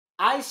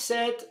I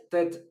said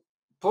that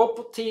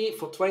property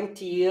for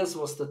 20 years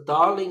was the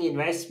darling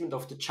investment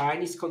of the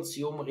Chinese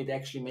consumer. It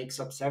actually makes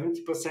up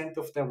 70%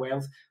 of their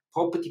wealth.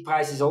 Property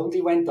prices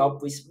only went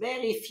up with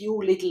very few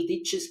little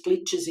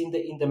glitches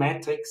in the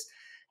metrics.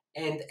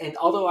 And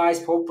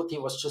otherwise, property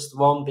was just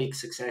one big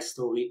success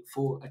story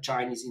for a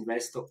Chinese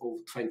investor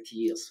over 20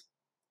 years.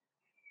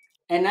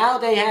 And now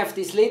they have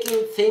this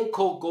little thing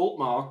called gold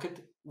market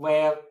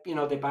where,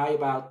 they buy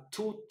about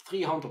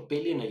 200-300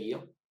 billion a year.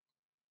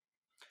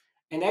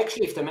 And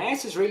actually, if the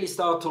masses really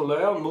start to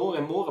learn more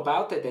and more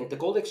about it, and the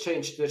gold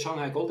exchange, the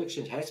Shanghai Gold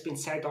Exchange, has been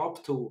set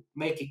up to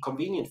make it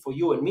convenient for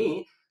you and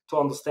me to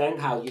understand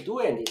how you do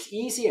it, and it's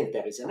easy, and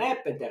there is an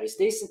app, and there is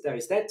this, and there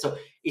is that. So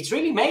it's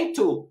really made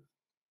to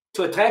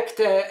attract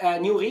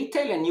new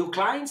retail and new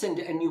clients and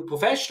new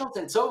professionals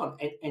and so on.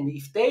 And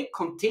if they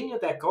continue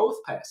their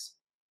growth path,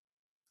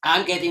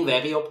 I'm getting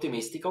very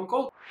optimistic on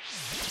gold.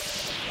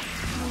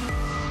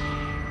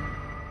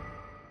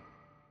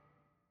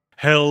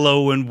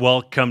 Hello and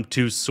welcome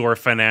to Soar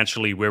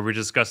Financially, where we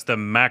discuss the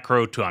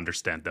macro to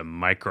understand the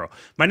micro.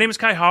 My name is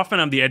Kai Hoffman.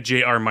 I'm the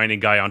 @JR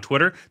Mining Guy on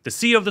Twitter, the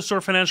CEO of the Soar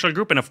Financial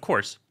Group, and of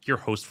course, your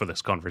host for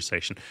this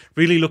conversation.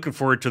 Really looking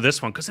forward to this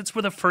one because it's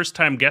with a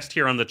first-time guest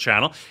here on the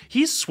channel.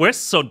 He's Swiss,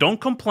 so don't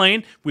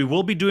complain. We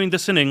will be doing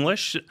this in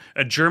English.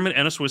 A German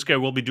and a Swiss guy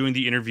will be doing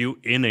the interview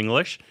in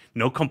English.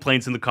 No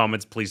complaints in the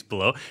comments, please,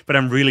 below. But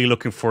I'm really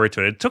looking forward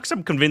to it. It took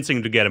some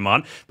convincing to get him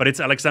on, but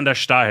it's Alexander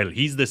Stahel.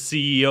 He's the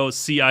CEO,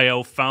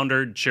 CIO, founder,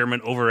 chairman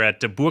over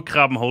at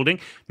Burggraben Holding,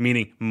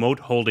 meaning Moat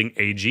Holding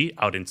AG,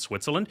 out in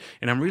Switzerland.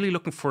 And I'm really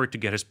looking forward to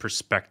get his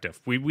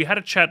perspective. We had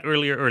a chat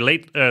earlier, or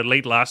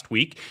late last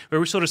week, where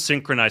we sort of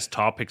synchronized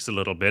topics a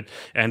little bit.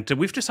 And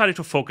we've decided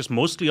to focus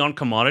mostly on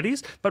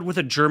commodities, but with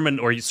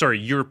a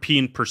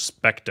European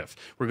perspective.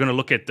 We're going to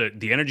look at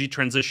the energy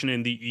transition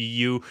in the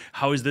EU.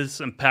 How is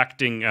this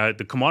impacting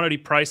the commodity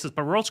prices?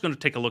 But we're also going to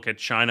take a look at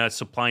China's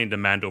supply and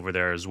demand over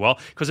there as well,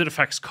 because it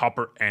affects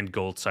copper and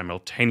gold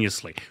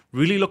simultaneously.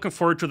 Really looking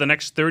forward to the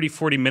next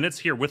 30-40 minutes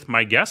here with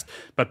my guest.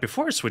 But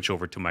before I switch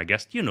over to my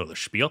guest, you know the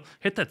spiel.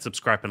 Hit that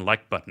subscribe and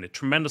like button. It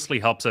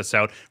tremendously helps us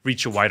out,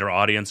 reach a wider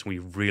audience, and we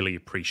really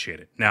appreciate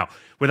it. Now,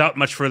 without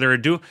much further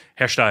ado,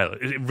 Herr Stahel,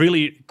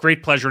 really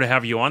great pleasure to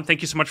have you on.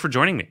 Thank you so much for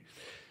joining me.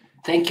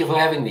 Thank you for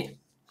having me.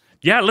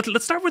 Yeah,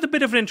 let's start with a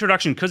bit of an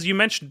introduction, because you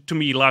mentioned to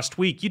me last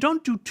week you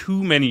don't do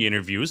too many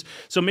interviews,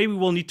 so maybe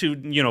we'll need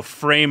to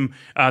frame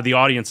the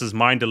audience's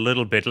mind a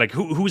little bit. Like,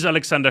 who's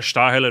Alexander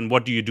Stahel and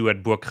what do you do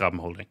at Burggraben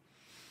Holding?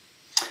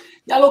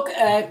 Yeah, look,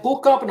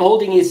 Burggraben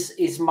Holding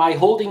is my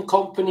holding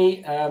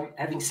company.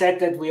 Having said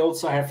that, we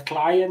also have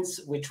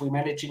clients which we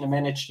manage in a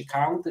managed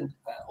account, and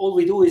all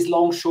we do is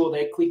long short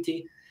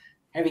equity.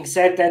 Having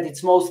said that,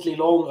 it's mostly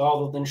long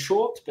rather than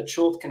short, but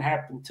short can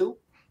happen too.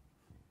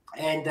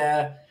 And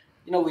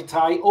we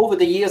try. Over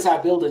the years, I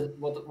built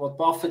what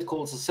Buffett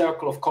calls a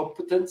circle of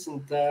competence,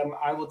 and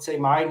I would say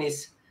mine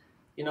is,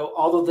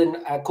 other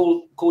than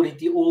call it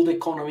the old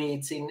economy,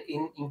 it's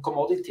in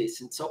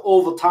commodities. And so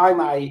over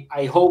time,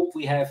 I hope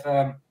we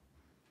have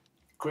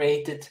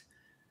created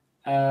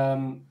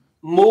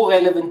more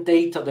relevant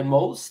data than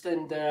most,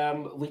 and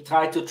we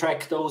try to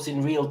track those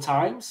in real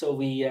time. So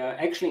we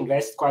actually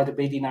invest quite a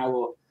bit in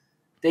our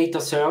data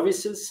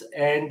services,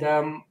 and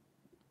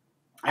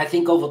I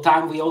think over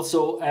time we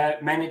also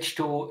managed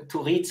to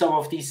read some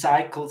of these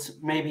cycles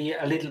maybe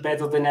a little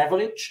better than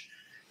average.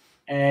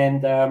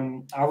 And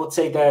I would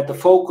say that the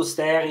focus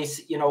there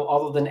is,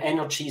 other than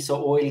energy,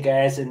 so oil,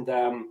 gas, and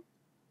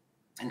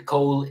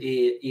coal,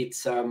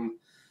 it's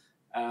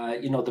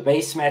the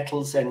base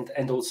metals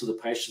and also the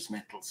precious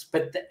metals.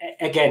 But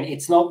again,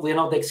 we're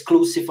not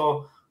exclusive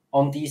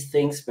on these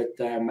things. But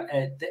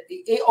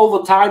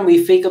over time,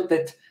 we figured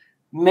that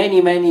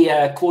many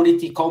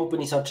quality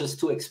companies are just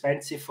too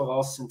expensive for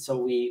us, and so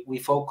we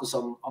focus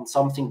on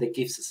something that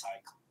gives a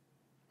cycle.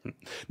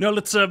 Now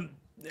let's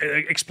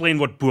explain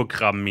what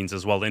Burggraben means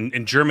as well.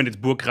 In German, it's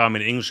Burggraben.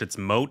 In English, it's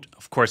Moat.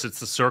 Of course, it's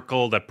the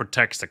circle that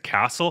protects a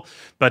castle.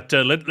 But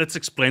let's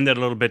explain that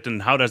a little bit,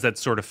 and how does that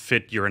sort of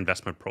fit your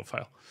investment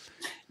profile?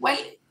 Well,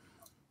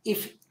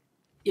 if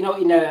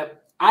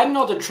I'm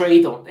not a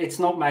trader. It's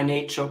not my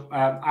nature.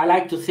 I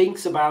like to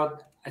think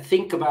about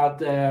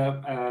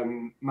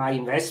my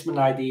investment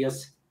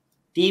ideas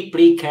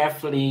deeply,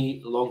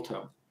 carefully, long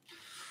term.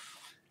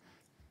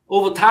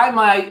 Over time,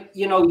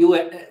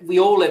 we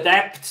all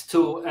adapt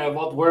to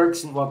what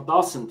works and what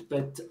doesn't.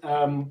 But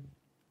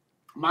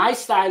my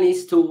style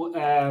is to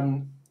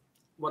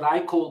what I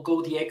call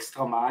go the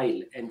extra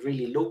mile and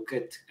really look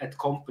at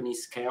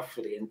companies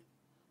carefully. And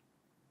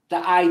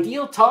the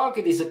ideal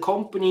target is a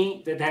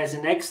company that has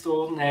an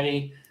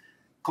extraordinary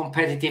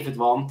competitive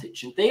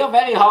advantage, and they are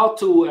very hard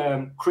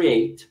to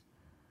create.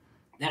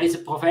 There is a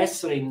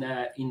professor in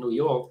New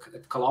York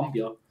at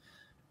Columbia.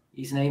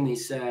 His name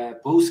is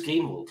Bruce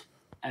Greenwald,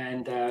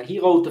 and he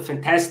wrote a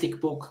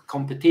fantastic book,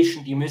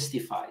 Competition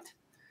Demystified.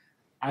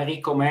 I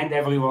recommend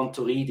everyone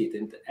to read it.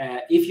 And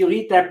if you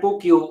read that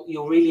book, you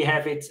really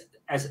have it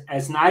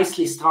as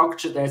nicely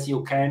structured as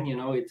you can.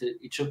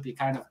 It should be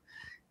kind of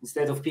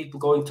instead of people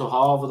going to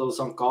Harvard or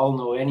St. Gallen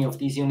or any of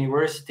these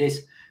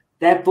universities,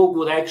 that book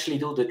would actually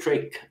do the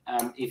trick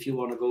if you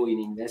want to go in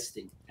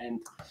investing. And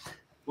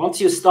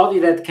once you study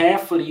that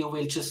carefully, you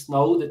will just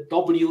know that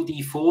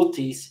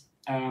WD-40s,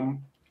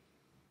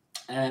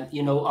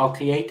 are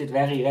created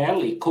very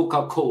rarely,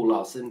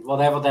 Coca-Colas and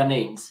whatever their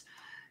names.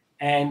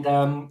 And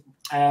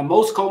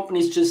most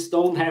companies just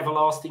don't have a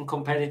lasting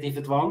competitive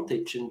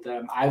advantage. And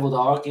I would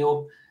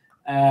argue,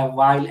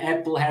 while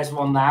Apple has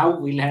one now,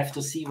 we'll have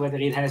to see whether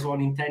it has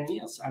one in 10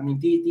 years. I mean,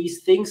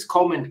 these things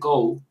come and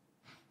go.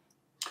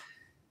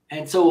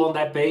 And so on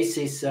that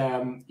basis,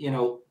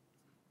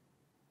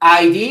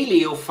 ideally,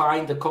 you'll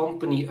find a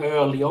company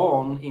early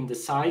on in the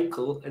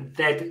cycle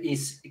that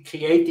is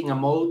creating a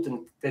moat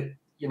and that,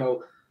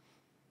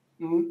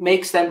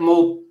 makes that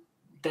moat,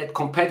 that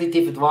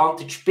competitive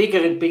advantage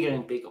bigger and bigger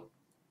and bigger.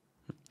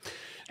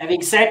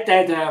 Having said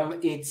that,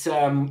 it's,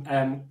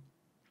 the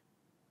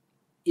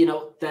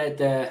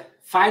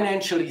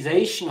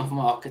financialization of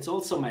markets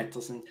also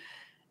matters. And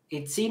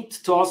it seemed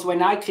to us,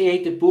 when I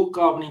created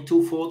Burggraben in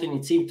 2014,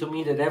 it seemed to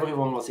me that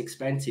everyone was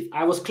expensive.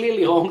 I was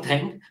clearly wrong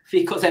then,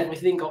 because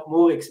everything got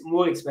more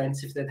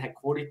expensive that had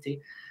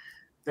quality.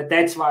 But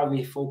that's why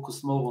we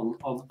focus more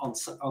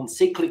on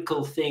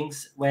cyclical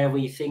things where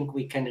we think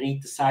we can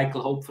read the cycle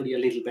hopefully a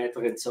little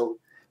better. And so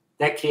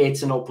that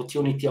creates an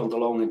opportunity on the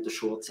long and the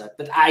short side.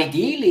 But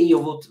ideally, you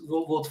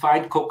would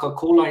find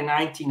Coca-Cola in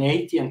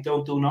 1980 and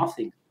don't do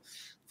nothing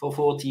for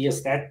 40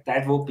 years.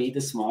 That would be the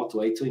smart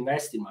way to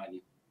invest, in my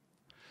view.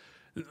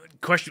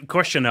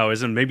 Question now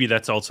is, and maybe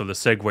that's also the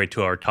segue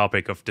to our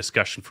topic of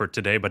discussion for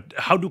today, but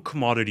how do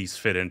commodities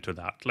fit into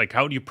that? Like,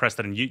 how do you press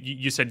that in?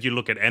 You said you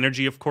look at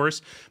energy, of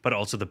course, but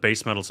also the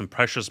base metals and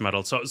precious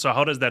metals. So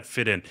how does that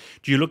fit in?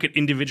 Do you look at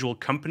individual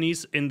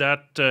companies in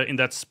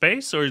that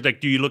space, or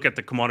do you look at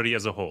the commodity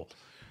as a whole?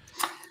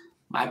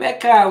 My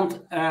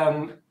background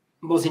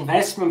was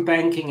investment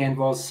banking and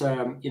was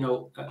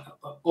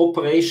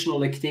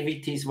operational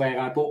activities where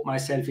I bought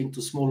myself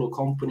into smaller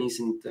companies,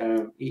 and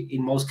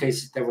in most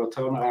cases there were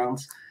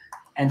turnarounds,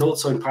 and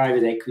also in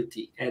private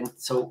equity. And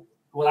so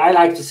what I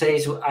like to say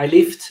is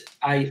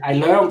I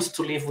learned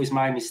to live with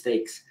my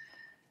mistakes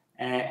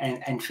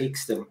and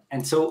fix them.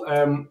 And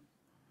so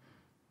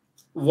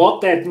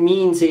what that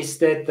means is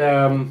that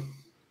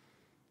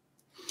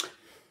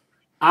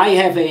I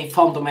have a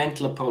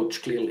fundamental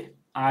approach, clearly.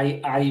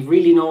 I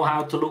really know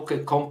how to look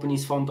at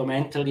companies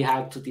fundamentally,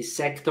 how to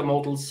dissect the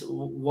models,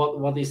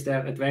 what is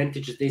their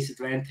advantages,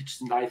 disadvantages,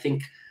 and I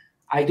think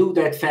I do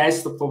that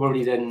faster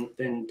probably than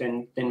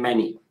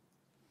many.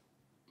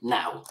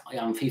 Now I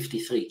am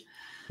 53.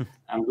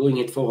 I'm doing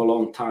it for a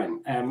long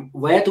time.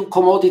 Where do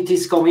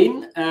commodities come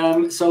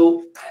in?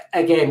 So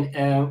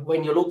again,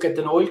 when you look at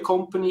an oil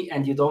company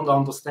and you don't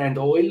understand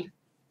oil,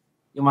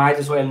 you might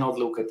as well not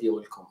look at the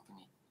oil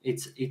company.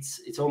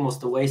 It's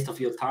almost a waste of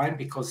your time,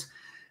 because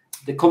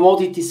the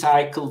commodity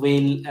cycle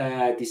will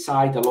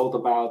decide a lot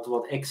about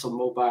what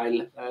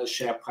ExxonMobil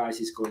share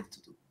price is going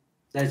to do.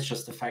 That's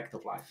just a fact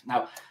of life.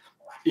 Now,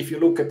 if you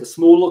look at the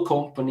smaller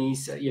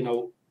companies,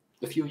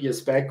 a few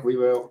years back, we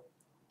were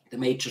the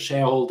major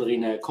shareholder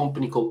in a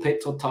company called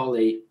Petrotal,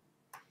 a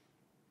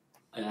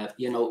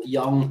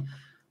young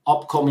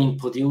upcoming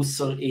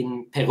producer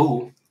in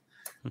Peru.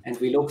 And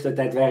we looked at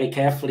that very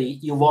carefully.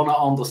 You want to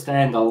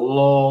understand a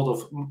lot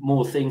of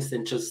more things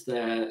than just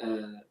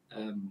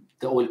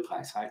the oil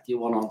price, right? You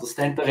want to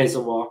understand the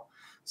reservoir.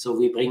 So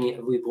we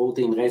brought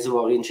in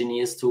reservoir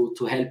engineers to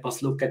help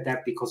us look at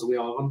that, because we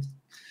aren't.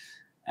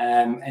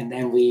 And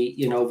then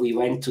we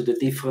went to the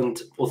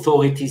different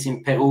authorities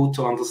in Peru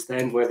to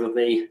understand whether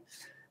they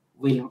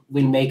will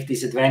make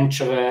this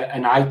adventure a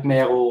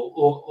nightmare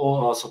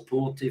or are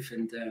supportive.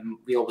 And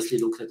we obviously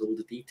looked at all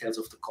the details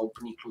of the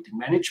company, including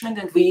management.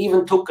 And we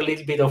even took a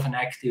little bit of an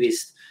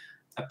activist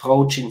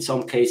approach in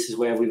some cases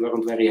where we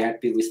weren't very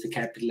happy with the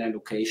capital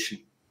allocation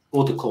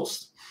or the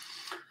cost.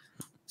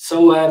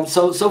 So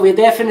we're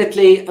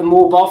definitely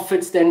more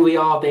Buffets than we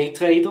are day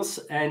traders.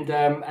 And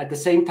at the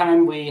same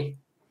time, we,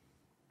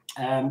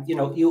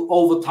 you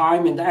over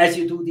time, and as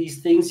you do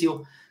these things,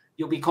 you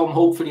become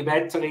hopefully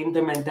better in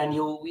them, and then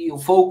you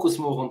focus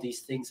more on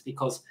these things,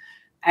 because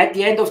at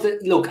the end of the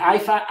look, I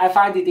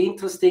find it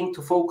interesting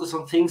to focus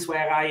on things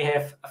where I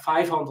have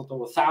 500 or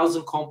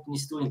 1,000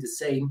 companies doing the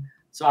same,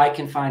 so I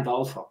can find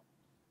alpha.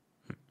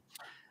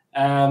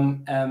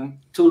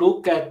 To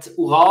look at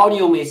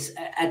uranium is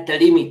at the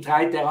limit,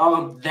 right? There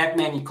aren't that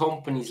many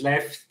companies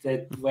left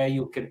where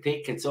you can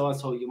pick, and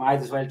so you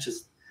might as well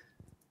just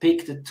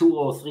pick the 2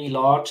 or 3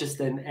 largest,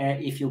 and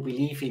if you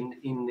believe in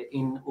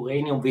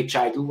uranium, which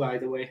I do, by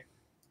the way.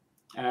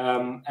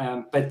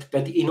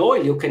 But in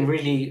oil, you can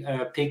really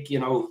pick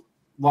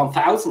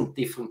 1,000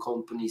 different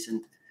companies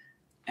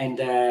and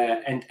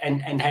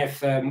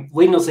have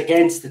winners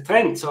against the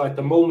trend. So at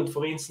the moment,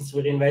 for instance,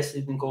 we're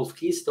invested in Gulf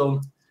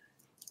Keystone,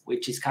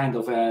 which is kind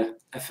of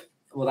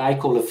what I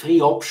call a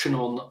free option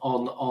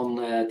on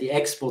the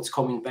exports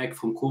coming back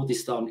from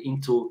Kurdistan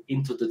into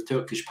the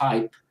Turkish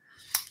pipe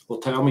or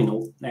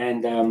terminal.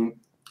 And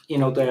in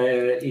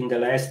the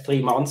last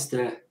 3 months,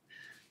 the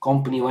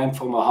company went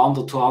from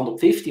 100 to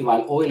 150,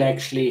 while oil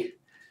actually,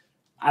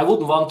 I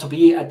wouldn't want to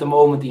be at the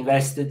moment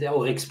invested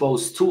or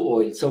exposed to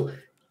oil. So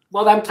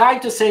what I'm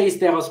trying to say is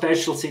there are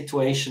special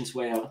situations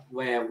where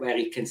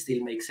it can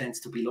still make sense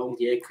to be long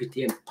the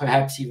equity and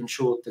perhaps even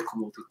short the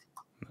commodity.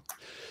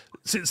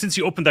 Since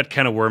you opened that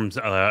can of worms,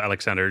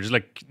 Alexander,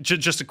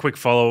 just a quick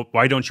follow.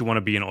 Why don't you want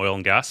to be in oil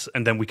and gas?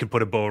 And then we can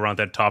put a bow around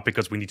that topic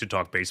because we need to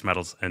talk base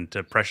metals and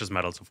precious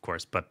metals, of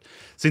course. But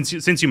since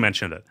you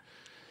mentioned it,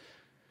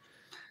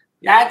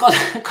 yeah, I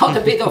got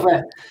a bit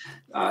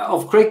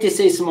of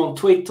criticism on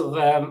Twitter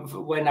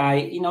when I,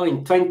 in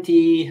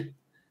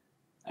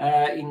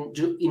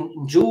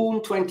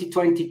June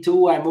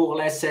 2022, I more or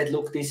less said,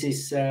 look, this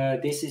is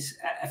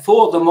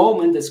for the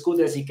moment as good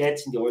as it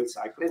gets in the oil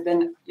cycle. And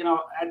then,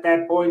 at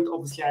that point,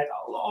 obviously, I had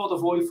a lot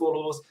of oil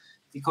followers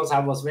because I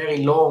was very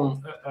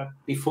long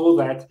before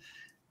that.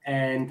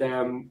 And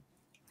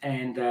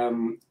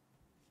in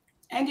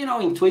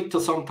Twitter,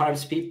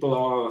 sometimes people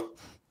are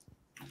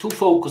too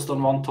focused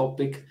on one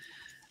topic,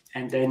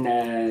 and then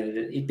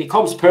it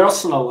becomes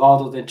personal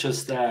rather than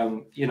just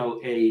a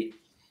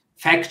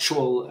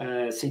factual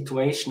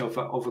situation of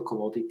a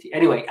commodity.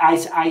 Anyway,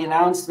 I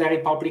announced very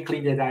publicly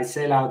that I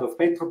sell out of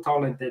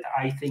Petrotal and that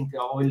I think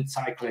the oil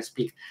cycle has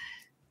peaked.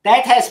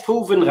 That has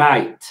proven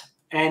right,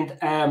 and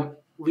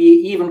we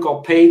even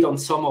got paid on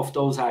some of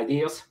those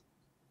ideas.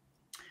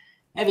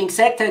 Having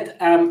said that,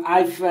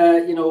 I've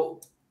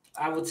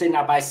I would say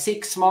now by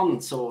 6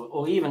 months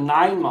or even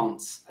 9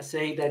 months, I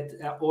say that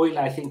oil,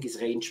 I think,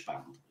 is range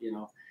bound.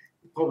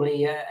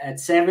 Probably at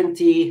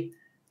 70,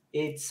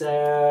 it's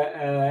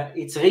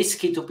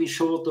risky to be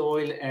short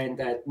oil, and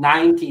at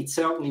 90, it's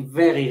certainly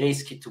very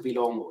risky to be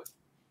long oil.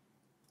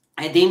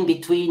 And in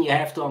between, you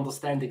have to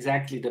understand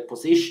exactly the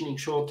positioning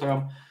short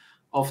term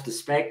of the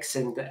specs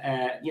and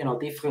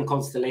different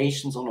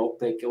constellations on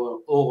OPEC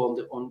or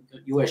on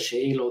US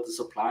shale or the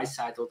supply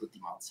side or the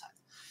demand side.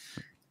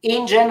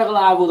 In general,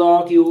 I would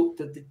argue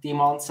that the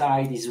demand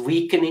side is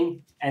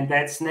weakening, and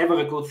that's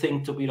never a good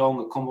thing to be long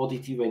a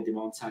commodity when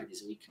demand side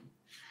is weakening.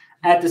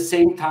 At the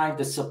same time,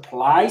 the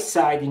supply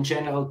side in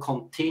general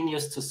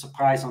continues to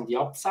surprise on the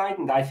upside,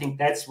 and I think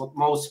that's what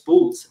most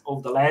bulls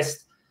over the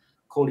last,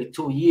 call it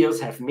 2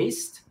 years, have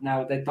missed.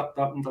 Now, that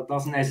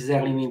doesn't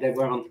necessarily mean they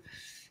weren't,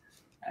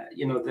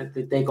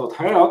 that they got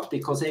hurt,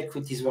 because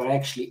equities were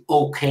actually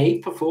okay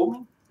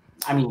performing.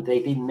 I mean, they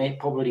didn't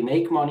probably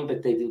make money,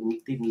 but they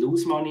didn't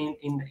lose money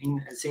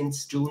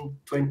since June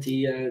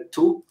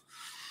 22.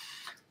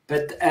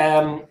 But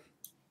I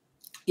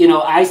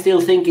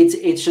still think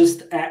it's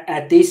just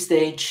at this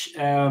stage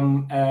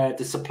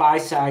the supply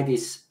side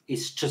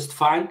is just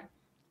fine.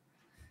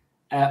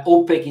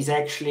 OPEC is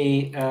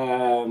actually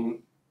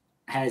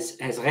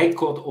has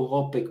record,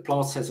 or OPEC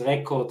Plus has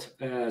record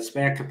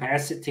spare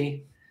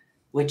capacity,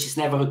 which is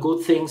never a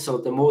good thing. So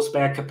the more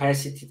spare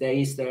capacity there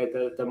is,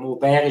 the more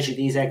bearish it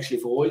is actually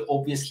for oil,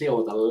 obviously,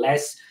 or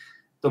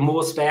the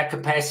more spare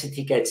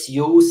capacity gets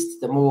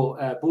used, the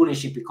more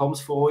bullish it becomes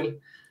for oil.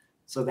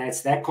 So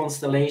that's that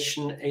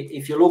constellation.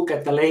 If you look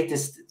at the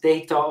latest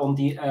data on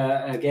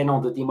again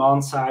on the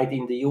demand side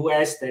in the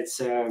US, that's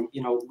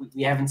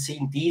we haven't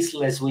seen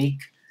diesel as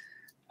weak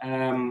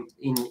in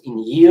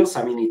years.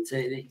 I mean,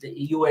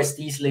 the US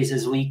diesel is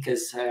as weak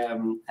as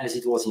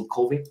it was in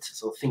COVID.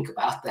 So think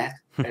about that.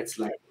 That's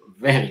like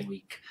very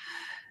weak.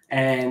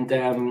 And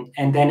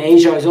then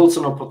Asia is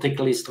also not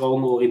particularly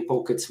strong, or in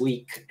pockets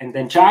weak. And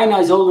then China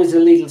is always a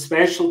little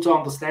special to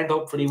understand.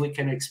 Hopefully we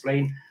can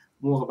explain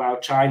more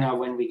about China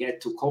when we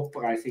get to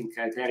copper. I think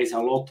there is a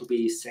lot to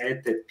be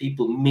said that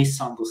people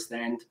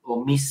misunderstand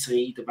or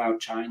misread about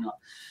China.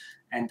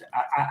 And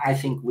I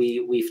think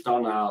we've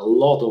done a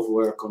lot of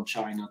work on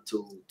China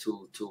to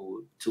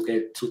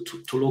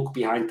look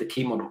behind the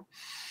kimono.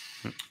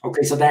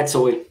 Okay, so that's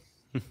oil.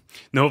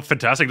 No,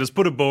 fantastic. Let's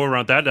put a bow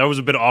around that. That was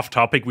a bit off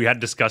topic. We had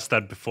discussed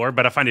that before,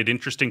 but I find it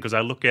interesting because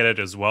I look at it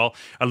as well.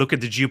 I look at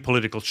the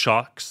geopolitical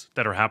shocks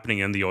that are happening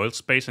in the oil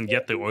space, and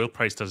yet the oil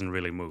price doesn't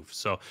really move.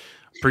 So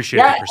appreciate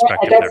the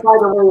perspective there. That's not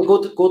a very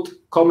good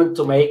comment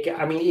to make.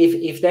 I mean,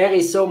 if there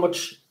is so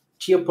much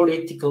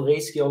geopolitical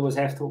risk, you always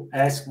have to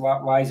ask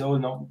why is oil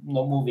not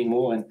moving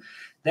more. And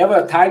there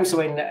were times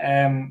when,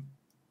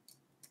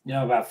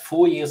 about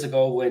 4 years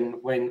ago,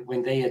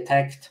 when they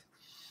attacked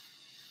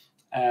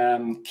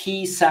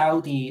key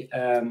Saudi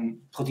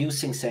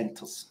producing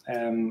centers,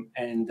 and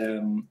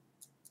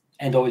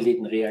oil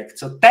didn't react.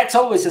 So that's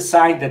always a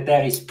sign that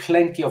there is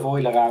plenty of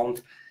oil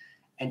around.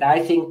 And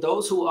I think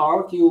those who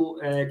argue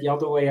the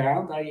other way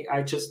around,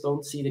 I just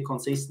don't see the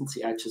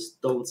consistency. I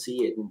just don't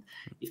see it. And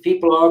if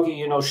people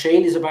argue,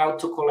 shale is about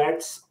to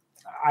collapse,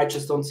 I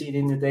just don't see it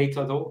in the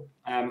data at all.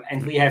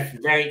 And we have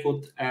very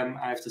good,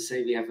 I have to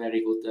say, we have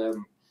very good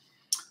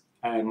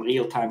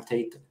real-time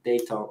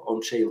data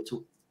on shale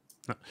too.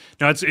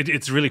 No,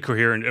 it's really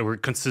coherent. We're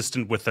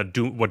consistent with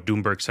what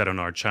Doomberg said on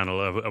our channel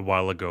a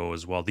while ago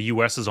as well. The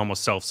U.S. is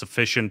almost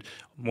self-sufficient.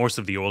 Most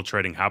of the oil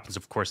trading happens,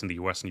 of course, in the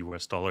U.S. and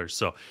U.S. dollars.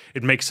 So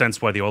it makes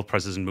sense why the oil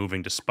price isn't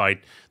moving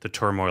despite the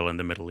turmoil in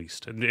the Middle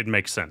East. It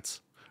makes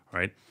sense,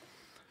 right?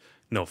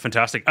 No,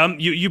 fantastic.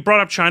 You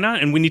brought up China,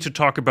 and we need to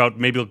talk about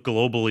maybe the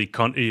global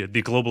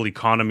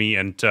economy.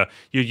 And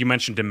you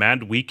mentioned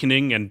demand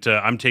weakening, and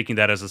I'm taking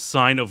that as a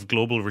sign of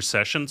global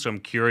recession. So I'm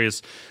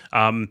curious.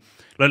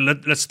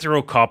 Let's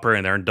throw copper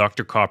in there, and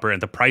Dr. Copper,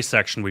 and the price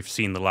action we've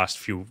seen the last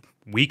few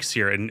weeks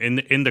here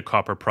in the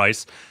copper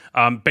price.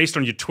 Based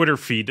on your Twitter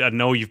feed, I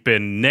know you've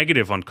been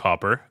negative on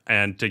copper,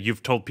 and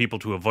you've told people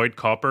to avoid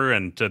copper,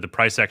 and the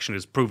price action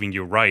is proving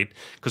you right,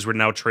 because we're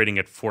now trading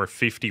at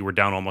 450. We're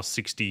down almost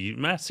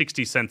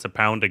 60 cents a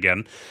pound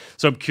again.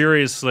 So I'm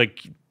curious, like,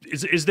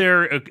 is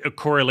there a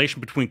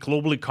correlation between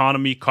global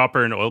economy,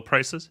 copper, and oil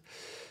prices?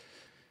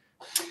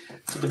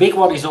 So the big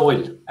one is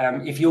oil.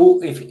 If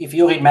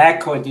you're in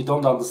macro and you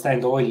don't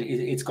understand oil,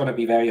 it's going to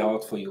be very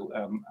hard for you,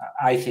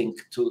 I think,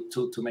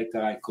 to make the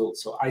right call.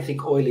 So I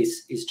think oil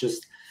is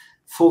just,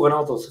 for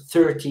another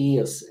 30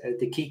 years,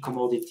 the key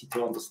commodity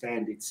to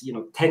understand. It's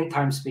 10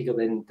 times bigger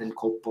than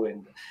copper,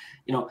 and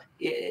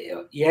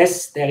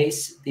yes, there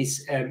is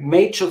this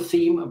major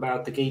theme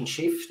about the green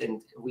shift,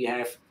 and we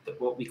have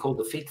what we call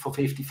the Fit for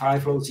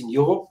 55 laws in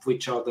Europe,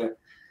 which are the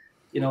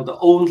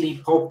only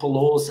proper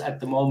laws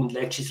at the moment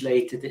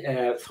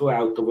legislated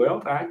throughout the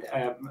world, right?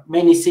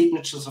 Many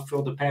signatures are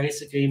for the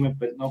Paris Agreement,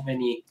 but not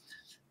many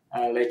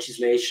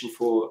legislation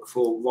for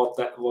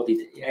what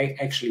it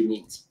actually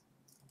means.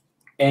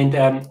 And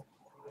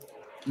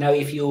now,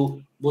 if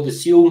you would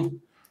assume,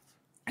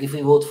 if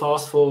we would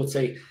fast forward,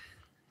 say,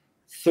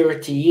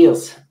 30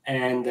 years,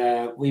 and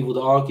we would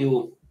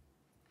argue,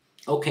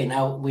 okay,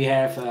 now we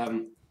have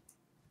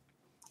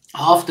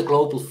half the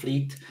global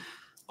fleet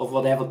of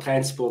whatever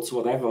transports,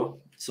 whatever,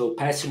 so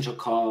passenger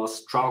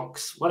cars,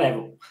 trucks,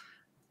 whatever,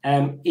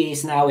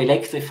 is now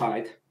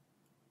electrified,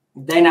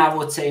 then I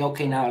would say,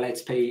 okay, now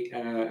let's pay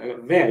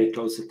very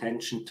close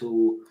attention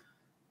to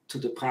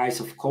the price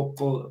of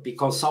copper,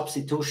 because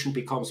substitution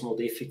becomes more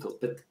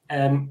difficult. But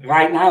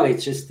right now,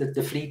 it's just that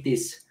the fleet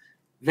is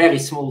very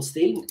small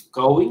still,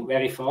 growing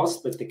very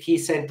fast, but the key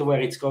center where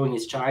it's going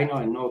is China,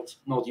 and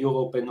not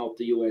Europe and not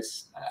the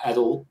US at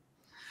all.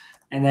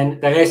 And then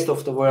the rest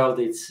of the world,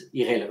 it's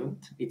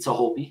irrelevant. It's a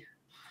hobby.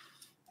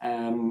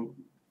 And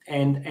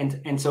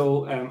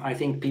so I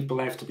think people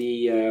have to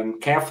be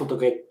careful to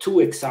get too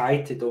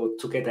excited or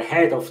to get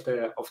ahead of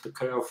the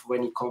curve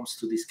when it comes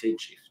to this green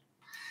shift.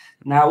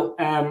 Now,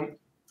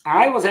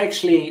 I was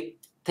actually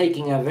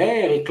taking a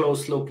very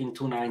close look in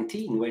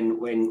 2019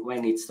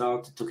 when it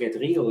started to get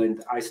real,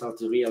 and I started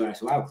to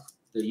realize, wow,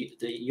 the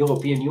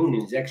European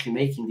Union is actually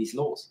making these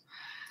laws.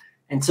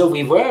 And so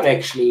we were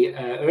actually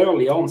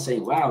early on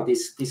saying, wow,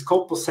 this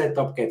copper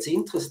setup gets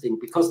interesting,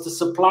 because the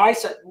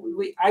supplies,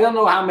 I don't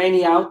know how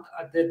many out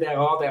there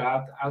are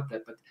out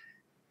there, but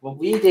what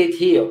we did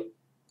here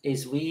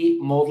is we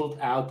modeled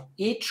out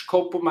each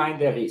copper mine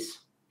there is.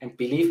 And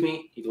believe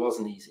me, it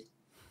wasn't easy.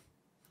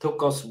 It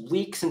took us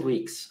weeks and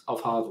weeks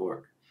of hard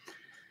work.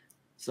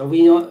 So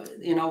we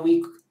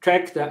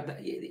tracked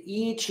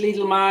each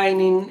little mine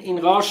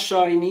in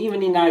Russia, and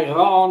even in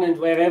Iran, and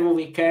wherever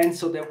we can,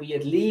 so that we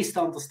at least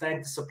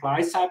understand the supply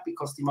side,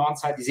 because demand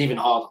side is even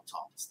harder to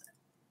understand.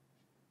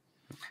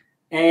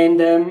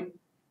 And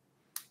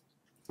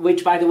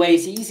which, by the way,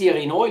 is easier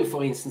in oil,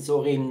 for instance,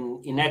 or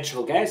in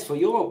natural gas for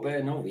Europe.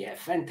 We have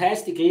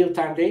fantastic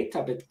real-time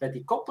data, but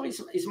the copper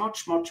is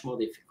much, much more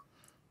difficult.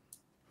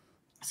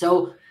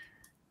 So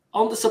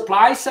on the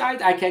supply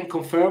side, I can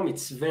confirm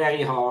it's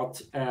very hard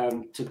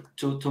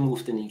to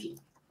move the needle.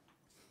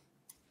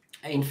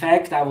 In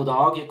fact, I would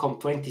argue come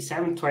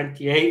 27,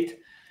 28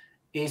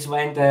 is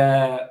when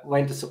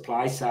the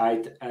supply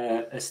side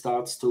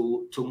starts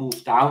to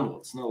move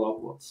downwards, not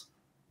upwards.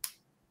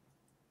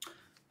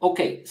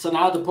 Okay, so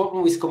now the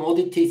problem with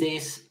commodities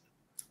is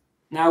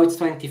now it's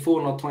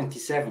 24, not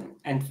 27.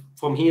 And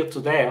from here to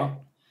there,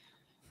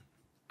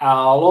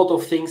 a lot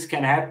of things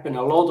can happen.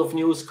 A lot of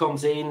news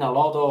comes in, a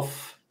lot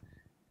of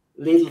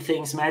little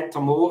things matter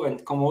more,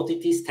 and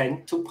commodities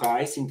tend to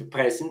price in the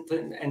present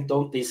and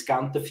don't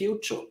discount the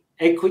future.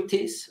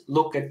 Equities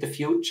look at the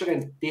future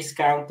and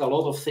discount a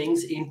lot of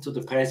things into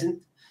the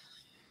present.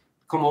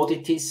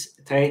 Commodities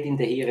trade in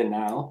the here and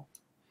now.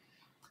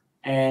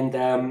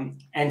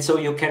 And so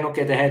you cannot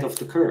get ahead of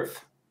the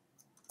curve.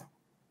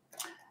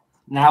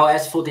 Now,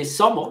 as for this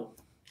summer,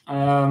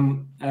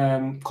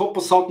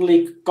 copper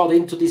suddenly got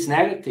into this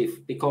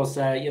narrative because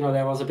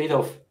there was a bit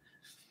of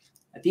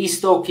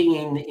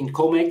destocking in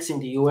COMEX in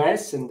the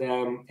US, and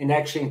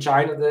actually in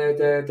China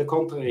the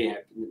contrary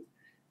happened.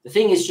 The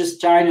thing is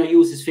just China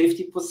uses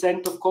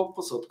 50% of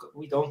copper, so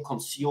we don't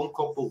consume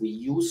copper, we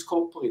use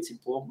copper. It's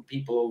important.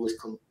 People always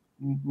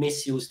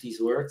misuse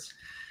these words.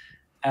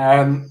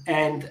 And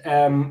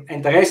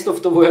the rest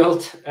of the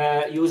world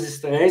uses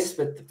the rest,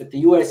 but the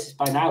US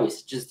by now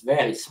is just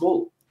very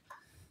small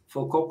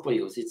for copper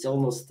use. It's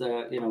almost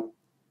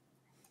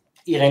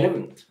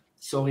irrelevant.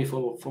 Sorry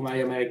for my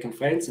American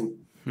friends, and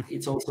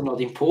it's also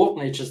not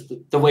important. It's just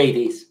the way it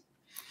is.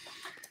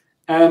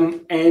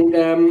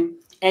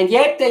 And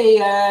yet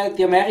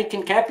the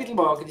American capital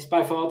market is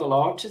by far the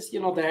largest.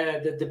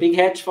 The big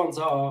hedge funds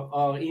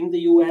are in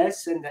the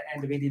US and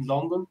within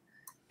London.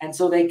 And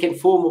so they can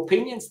form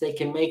opinions, they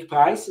can make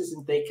prices,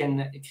 and they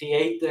can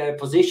create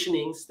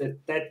positionings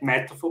that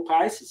matter for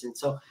prices. And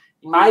so,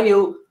 in my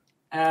view,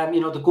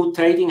 the good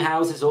trading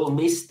houses all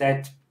missed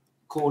that,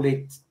 call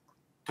it,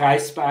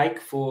 price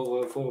spike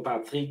for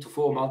about 3 to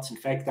 4 months. In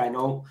fact, I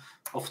know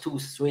of 2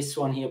 Swiss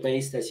one here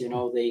based, as you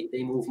know,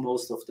 they move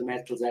most of the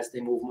metals as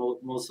they move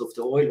most of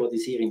the oil, what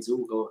is here in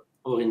Zug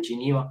or in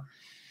Geneva.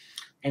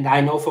 And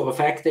I know for a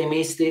fact they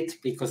missed it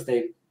because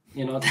they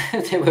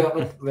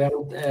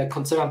weren't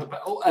concerned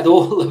at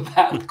all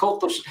about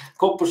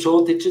copper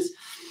shortages.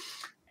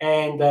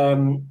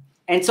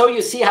 And so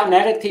you see how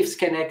narratives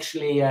can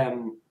actually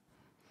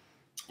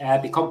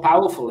become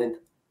powerful. And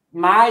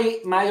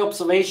my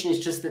observation is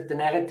just that the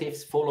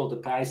narratives follow the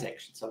price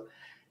action. So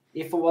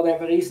if for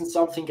whatever reason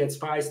something gets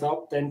priced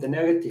up, then the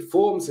narrative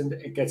forms and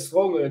it gets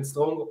stronger and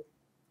stronger.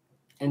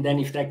 And then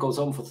if that goes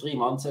on for 3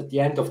 months, at the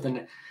end of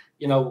the,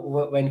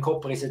 when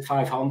copper is at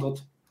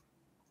 500,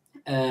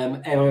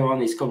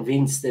 everyone is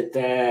convinced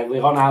that we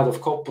run out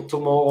of copper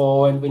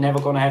tomorrow and we're never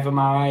going to have a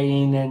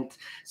mine, and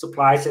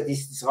supply side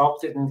is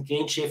disrupted, and the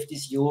green shift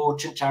is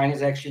huge, and China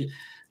is actually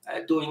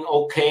doing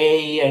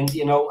okay, and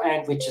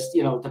we just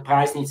the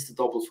price needs to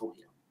double from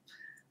here.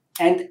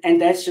 And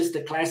that's just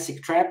a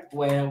classic trap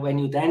where when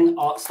you then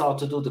start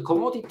to do the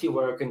commodity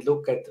work and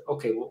look at,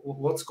 okay,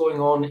 what's going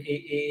on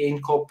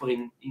in copper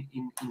in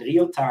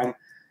real time,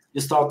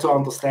 you start to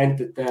understand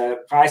that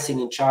the pricing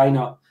in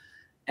China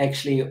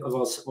actually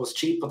was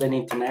cheaper than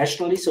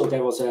internationally. So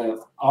there was a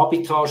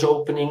arbitrage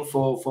opening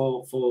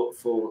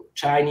for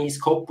Chinese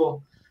copper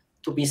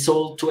to be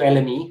sold to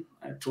LME,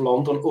 to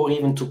London, or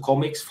even to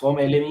COMEX from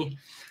LME.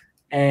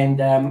 And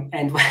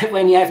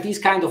when you have these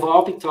kind of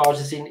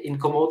arbitrages in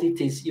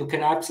commodities, you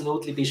can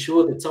absolutely be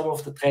sure that some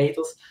of the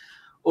traders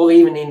or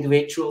even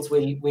individuals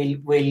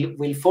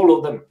will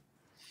follow them.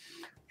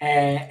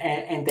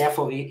 And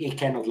therefore it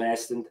cannot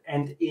last.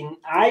 And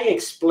I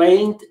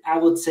explained, I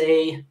would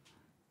say,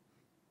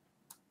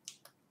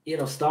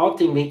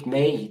 starting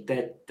mid-May,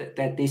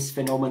 that this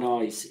phenomena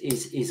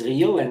is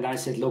real. And I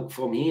said, look,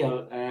 from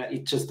here,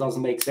 it just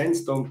doesn't make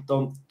sense. Don't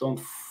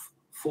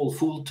fall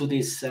fool to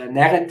this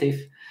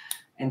narrative.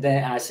 And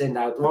then I sent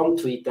out 1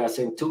 tweet. I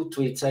sent 2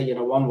 tweets.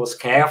 One was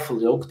careful.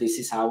 Look, this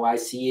is how I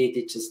see it.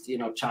 It's just,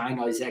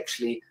 China is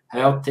actually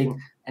hurting,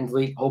 and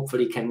we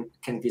hopefully can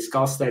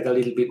discuss that a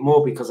little bit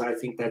more, because I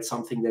think that's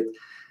something that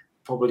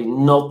probably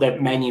not that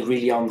many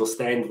really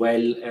understand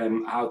well,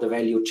 how the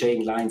value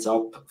chain lines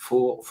up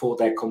for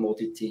that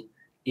commodity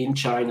in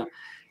China.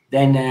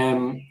 Then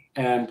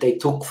they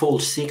took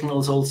false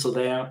signals also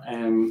there,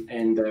 and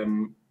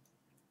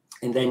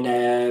then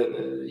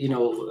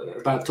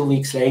about 2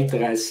 weeks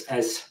later, as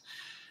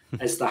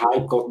the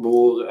hype got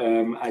more,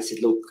 I said,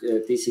 look,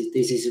 this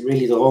is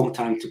really the wrong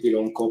time to be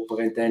long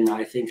copper. And then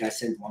I think I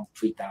sent 1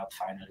 tweet out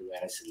finally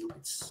where I said, look,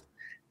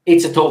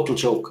 it's a total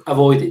joke.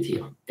 Avoid it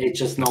here. It's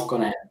just not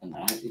going to happen.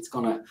 Right? It's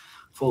going to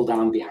fall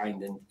down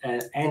behind.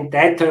 And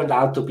that turned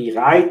out to be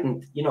right.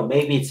 And,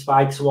 maybe it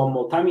spikes one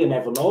more time. You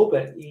never know.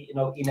 But,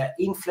 in an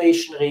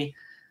inflationary,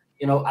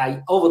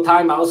 over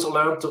time, I also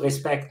learned to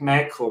respect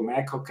macro.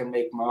 Macro can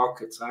make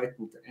markets, right?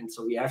 And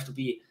so we have to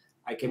be,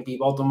 I can be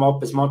bottom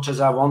up as much as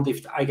I want.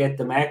 If I get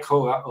the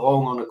macro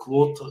wrong on a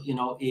quarter,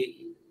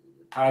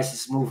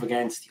 prices move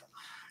against you.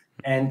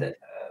 And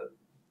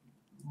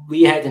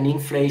we had an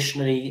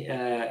inflationary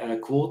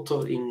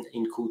quarter in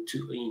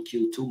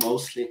Q2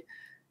 mostly,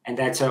 and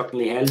that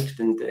certainly helped.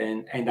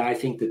 And I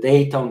think the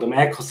data on the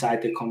macro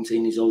side that comes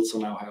in is also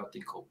now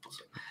hurting copper.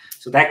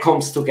 So that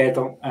comes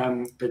together.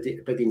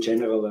 But in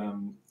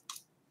general,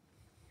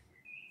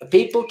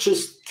 people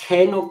just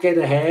cannot get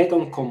ahead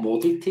on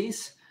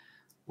commodities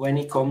when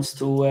it comes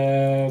to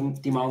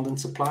demand and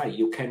supply.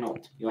 You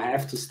cannot. You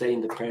have to stay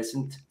in the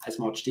present, as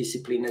much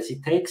discipline as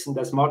it takes, and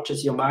as much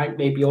as your mind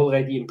maybe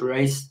already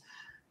embraced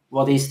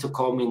what is to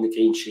come in the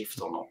green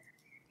shift or not.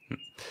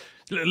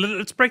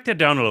 Let's break that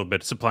down a little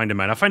bit, supply and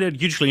demand. I find it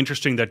hugely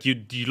interesting that you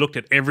looked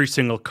at every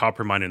single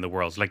copper mine in the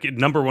world. Like,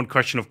 number one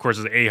question, of course,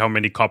 is how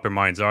many copper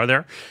mines are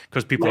there?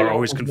 Because people are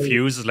always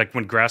confused. It's like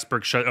when Cobre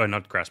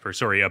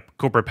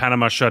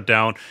Panama shut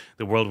down,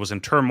 the world was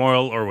in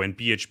turmoil, or when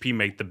BHP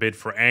made the bid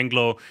for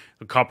Anglo,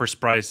 the copper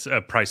price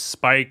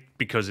spiked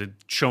because it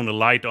shone a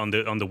light on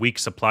the weak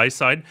supply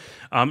side.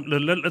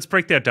 Let's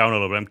break that down a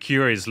little bit. I'm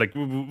curious, like,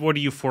 what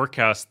do you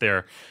forecast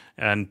there?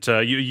 And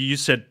you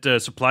said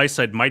supply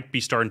side might be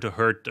starting to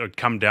hurt or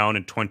come down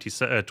in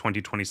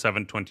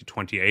 2027,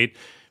 2028.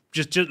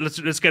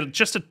 Let's get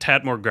just a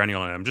tad more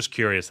granular. I'm just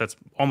curious. That's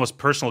almost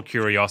personal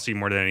curiosity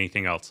more than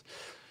anything else.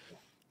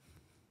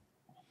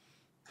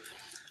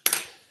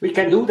 We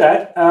can do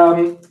that.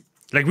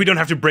 Like, we don't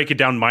have to break it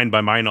down mine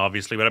by mine,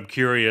 obviously, but I'm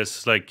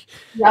curious. Like,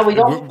 yeah, we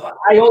don't.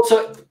 I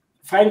also,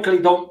 frankly,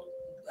 don't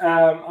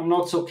I'm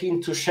not so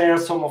keen to share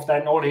some of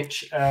that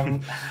knowledge.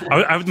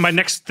 My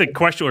next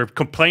question or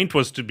complaint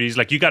was to be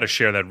like, you got to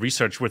share that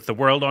research with the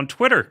world on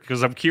Twitter,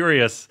 because I'm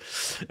curious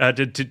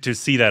to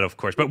see that, of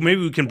course. But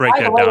maybe we can break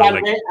that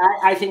down.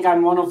 I think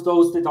I'm one of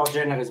those that are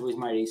generous with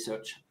my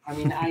research. I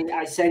mean,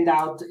 I send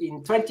out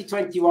in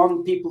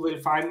 2021, people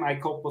will find my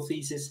copper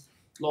thesis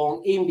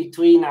long. In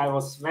between, I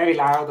was very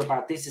loud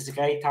about this is a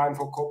great time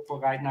for copper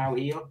right now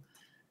here.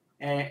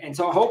 And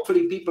so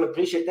hopefully people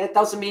appreciate that.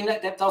 Doesn't mean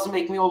that doesn't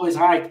make me always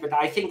right, but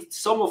I think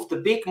some of the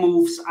big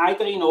moves,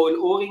 either in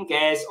oil or in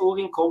gas or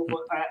in copper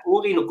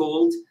or in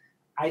gold,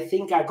 I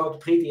think I got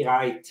pretty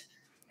right.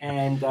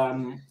 And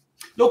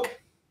look,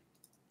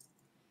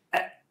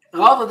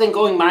 rather than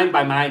going mine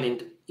by mine,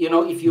 and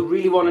if you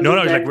really want to no,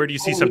 like where do you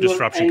see some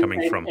disruption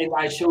coming from? And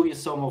I show you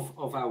some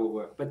of our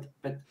work, but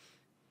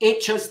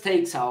it just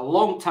takes a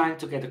long time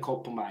to get a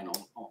copper mine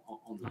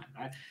online,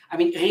 right? I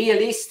mean,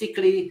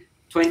 realistically,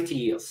 20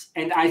 years.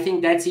 And I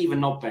think that's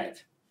even not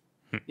bad.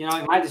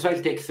 It might as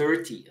well take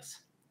 30 years.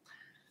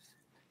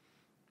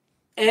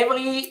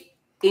 Every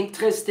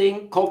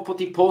interesting copper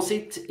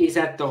deposit is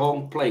at the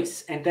wrong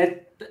place. And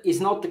that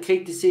is not the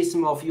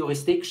criticism of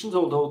jurisdictions,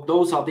 although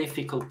those are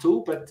difficult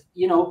too. But,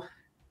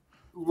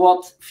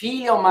 what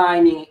Filio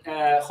mining,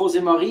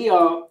 Jose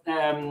Maria,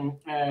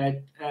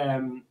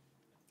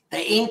 the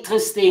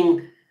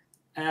interesting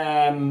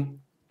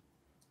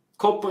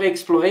copper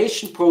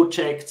exploration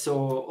projects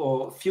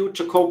or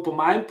future copper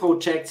mine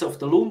projects of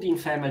the Lundin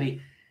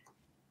family,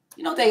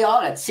 they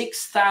are at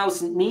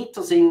 6,000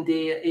 meters in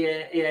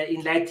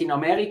Latin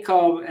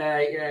America,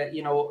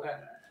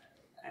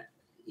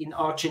 in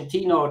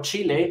Argentina or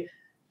Chile.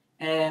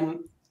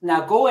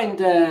 Now go and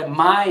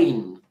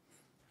mine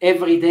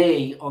every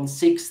day on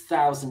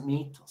 6,000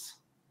 meters.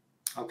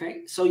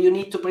 Okay, so you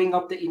need to bring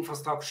up the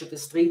infrastructure, the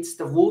streets,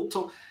 the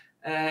water,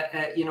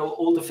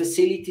 all the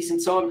facilities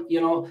and so on.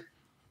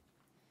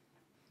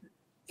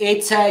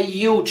 It's a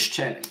huge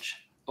challenge.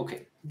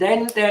 Okay.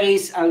 Then there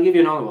is, I'll give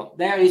you another one.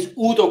 There is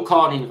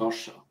Udokan in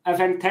Russia, a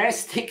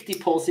fantastic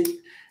deposit.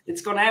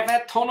 It's going to have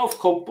a ton of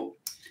copper.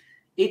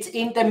 It's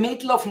in the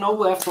middle of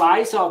nowhere.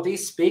 Flies are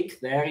this big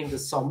there in the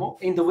summer.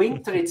 In the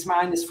winter, it's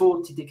minus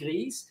 40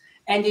 degrees.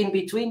 And in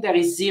between, there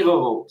is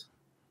zero road.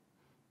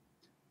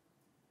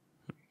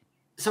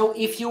 So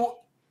if you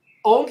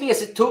only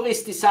as a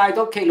tourist decide,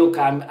 okay, look,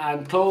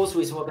 I'm close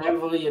with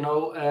whatever,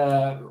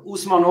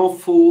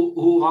 Usmanov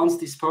who runs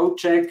this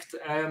project,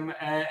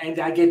 and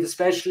I get a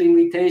special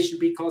invitation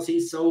because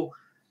he's so,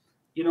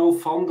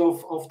 fond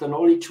of the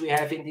knowledge we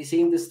have in this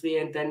industry,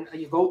 and then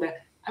you go there.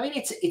 I mean,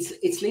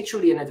 it's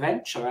literally an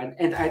adventure, and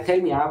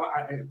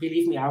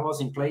believe me, I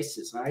was in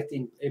places, right,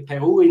 in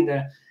Peru, in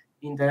the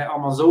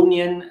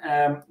Amazonian,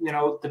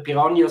 the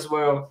piranhas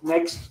were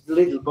next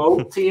little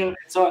boat here,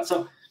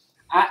 so.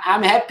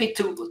 I'm happy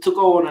to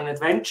go on an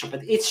adventure,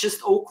 but it's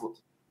just awkward.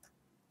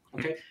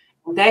 Okay.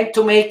 And then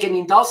to make an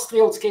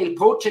industrial scale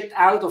project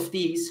out of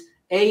these,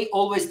 A,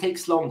 always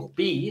takes longer.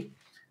 B,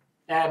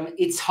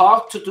 it's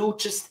hard to do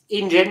just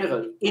in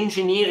general,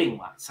 engineering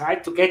wise,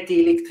 right? To get the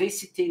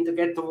electricity in, to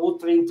get the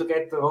water in, to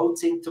get the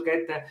roads in, to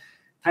get the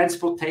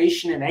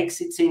transportation and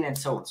exits in, and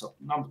so on. So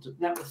number two.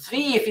 Number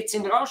three, if it's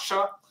in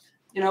Russia,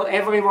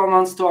 everyone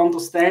wants to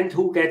understand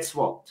who gets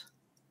what.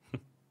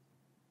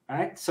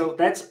 Right? So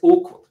that's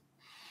awkward.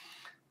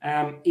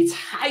 It's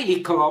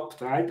highly corrupt,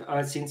 right,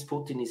 since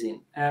Putin is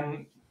in.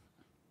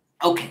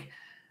 Okay,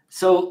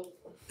 so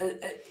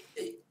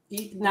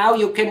now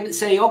you can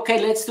say,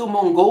 okay, let's do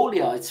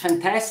Mongolia. It's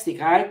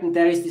fantastic, right? And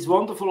there is this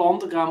wonderful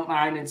underground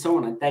mine and so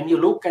on. And then you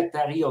look at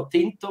the Rio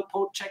Tinto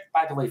project.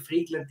 By the way,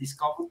 Friedland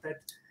discovered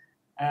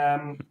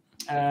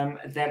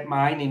that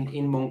mine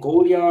in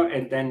Mongolia.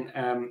 And then,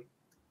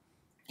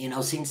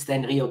 since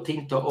then, Rio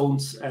Tinto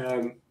owns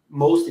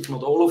most, if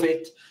not all of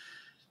it.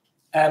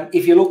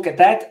 If you look at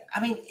that, I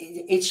mean,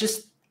 it's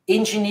just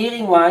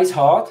engineering-wise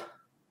hard.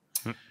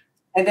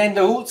 And then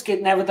the rules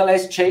get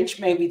nevertheless changed.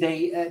 Maybe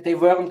they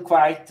weren't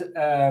quite,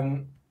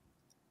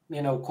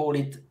 call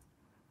it,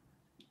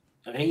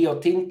 Rio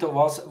Tinto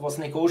was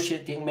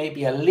negotiating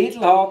maybe a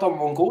little hard on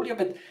Mongolia,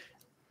 but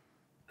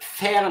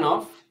fair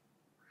enough.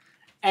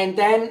 And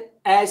then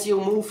as you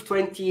move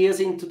 20 years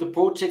into the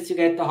projects, you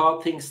get the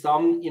hard things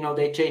done,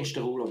 they change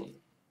the rule on you.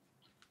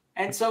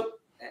 And so,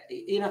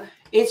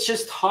 it's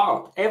just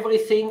hard.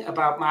 Everything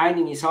about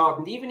mining is hard.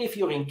 And even if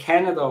you're in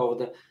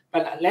Canada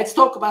but let's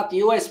talk about the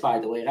US, by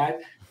the way, right?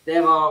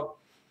 There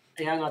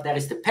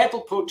is the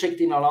Pebble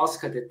project in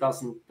Alaska that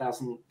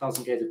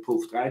doesn't get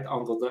approved, right?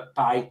 Under the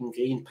Biden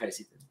Green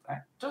president,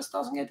 right? Just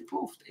doesn't get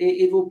approved.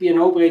 It would be a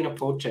no-brainer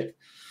project,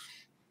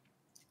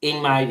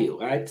 in my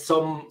view, right?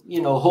 Some,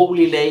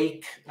 Holy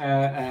Lake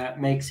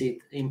makes it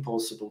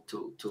impossible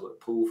to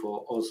approve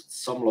or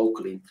some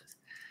local interest.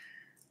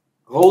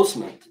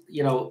 Rosemont,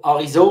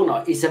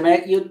 Arizona is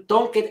you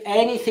don't get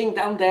anything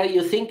down there.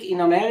 You think in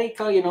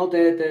America,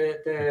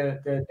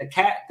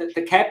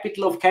 the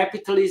capital of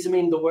capitalism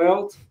in the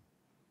world,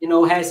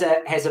 has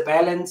a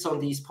balance on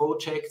these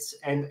projects,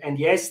 and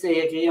yes,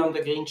 they agree on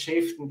the green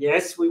shift, and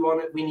yes, we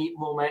need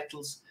more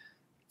metals.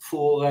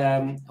 for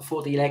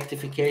the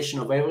electrification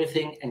of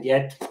everything, and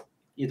yet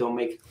you don't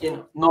make,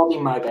 not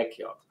in my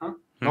backyard, huh?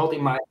 Not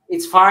in my.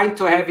 It's fine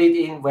to have it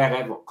in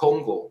wherever,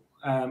 Congo,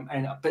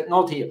 but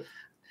not here.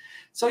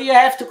 So you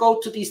have to go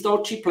to these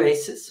dodgy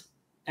places,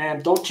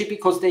 dodgy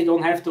because they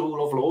don't have the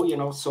rule of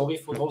law. Sorry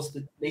for those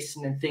that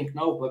listen and think,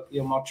 no, but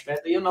we're much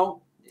better.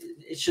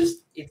 It's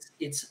just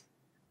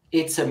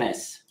it's a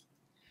mess,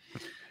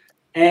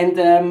 and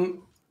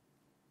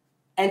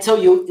so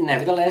you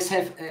nevertheless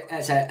have,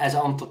 as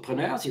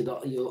entrepreneurs,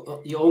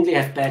 you only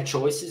have bad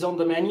choices on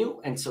the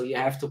menu, and so you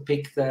have to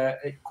pick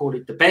call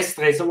it the best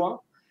reservoir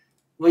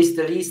with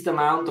the least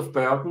amount of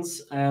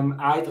burdens,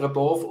 either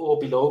above or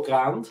below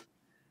ground.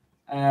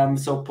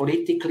 So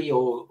politically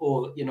or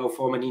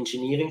from an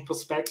engineering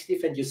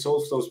perspective, and you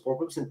solve those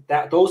problems, and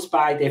those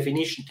by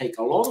definition take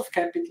a lot of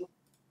capital,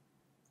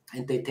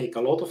 and they take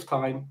a lot of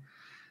time,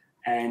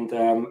 and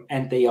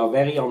they are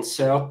very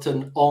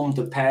uncertain on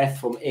the path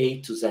from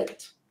A to Z.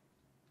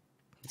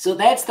 So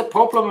that's the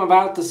problem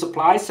about the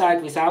supply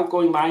side without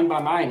going mine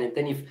by mine. And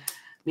then if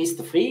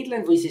Mr.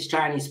 Friedland with his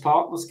Chinese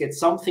partners gets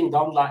something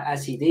done like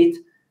as he did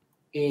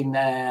in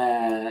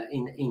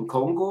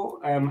Congo,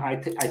 I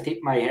tip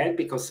my head,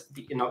 because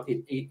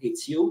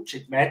it's huge,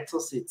 it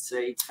matters, it's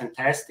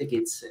fantastic,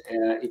 it's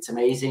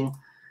amazing,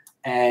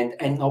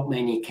 and not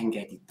many can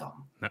get it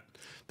done. No.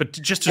 But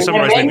just to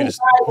summarize, maybe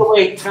just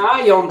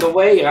try on the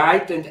way,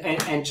 right,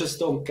 and just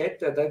don't get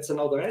that. That's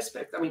another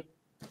aspect. I mean,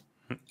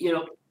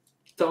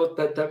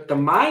 the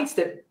mines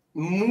that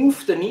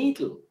move the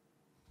needle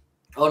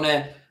on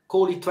a,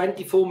 call it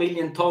 24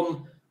 million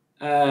ton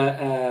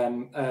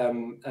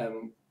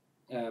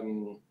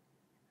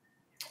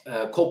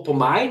copper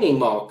mining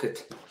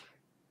market,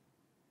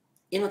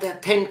 there are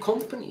 10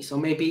 companies, or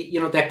maybe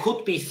there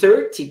could be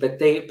 30, but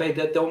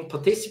they don't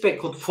participate.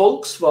 Could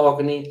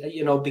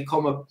Volkswagen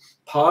become a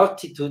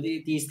party to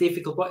these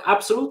difficult points?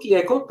 Absolutely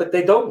they could, but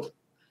they don't,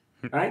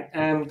 right?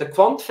 The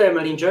Quant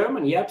family in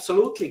Germany,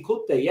 absolutely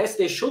could they? Yes,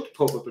 they should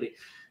probably,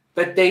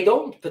 but they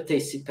don't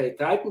participate,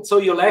 right? And so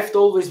you're left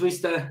always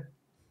with the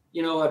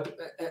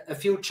a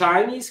few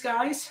Chinese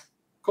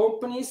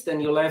companies,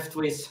 then you're left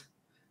with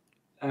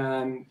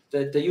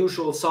the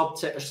usual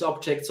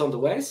subjects on the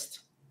West.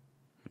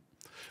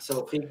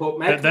 So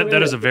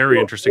that is a very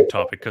interesting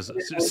topic, because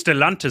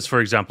Stellantis, for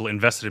example,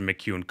 invested in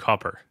McEwen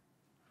Copper,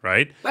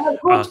 right?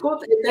 Well,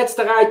 good. That's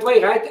the right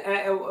way, right?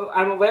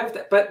 I'm aware of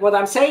that. But what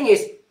I'm saying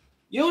is,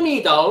 you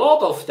need a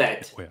lot of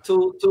that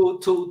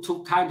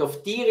to kind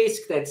of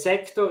de-risk that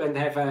sector and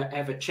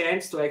have a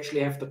chance to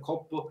actually have the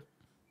copper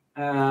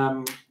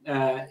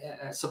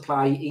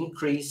supply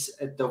increase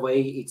the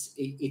way it's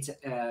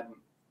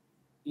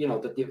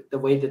the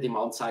way the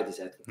demand side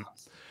is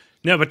advertised.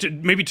 No, but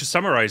maybe to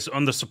summarize,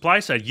 on the supply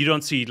side, you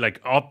don't see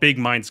all big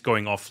mines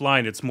going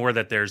offline. It's more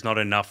that there's not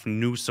enough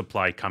new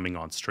supply coming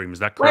on stream. Is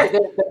that correct?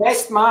 Well, the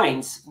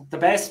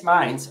best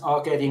mines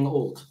are getting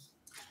old,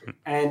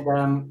 and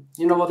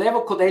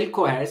whatever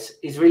Codelco has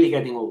is really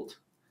getting old,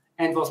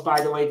 and was, by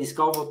the way,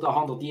 discovered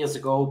 100 years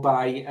ago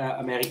by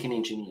American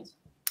engineers.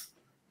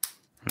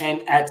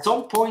 And at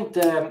some point,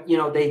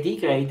 they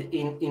degrade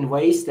in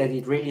ways that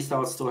it really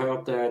starts to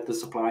hurt the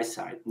supply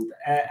side. And,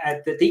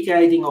 at the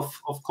degrading of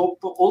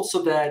copper,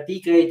 also the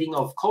degrading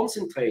of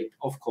concentrate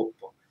of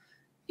copper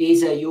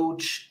is a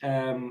huge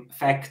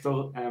factor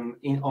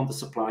on the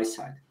supply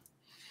side.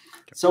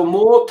 So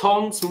more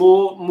tons,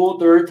 more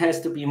dirt has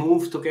to be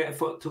moved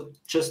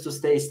just to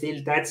stay still.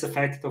 That's a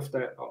fact of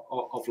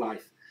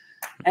life.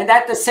 And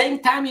at the same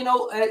time,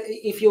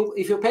 if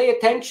you pay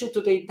attention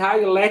to the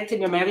entire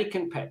Latin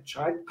American patch,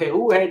 right?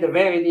 Peru had a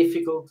very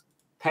difficult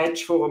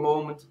patch for a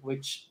moment,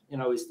 which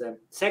is the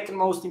second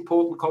most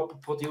important copper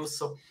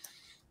producer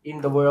in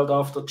the world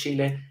after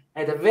Chile.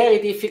 Had a very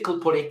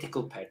difficult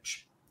political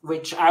patch,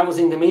 which I was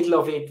in the middle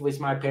of it with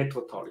my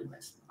Petrotal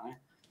investment. Right?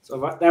 So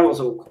that was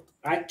awkward.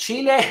 Right?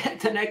 Chile at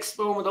the next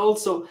moment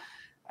also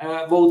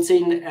votes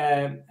in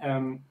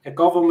a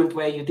government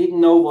where you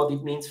didn't know what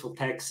it means for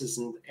taxes,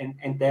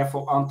 and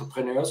therefore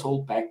entrepreneurs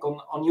hold back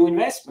on new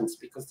investments,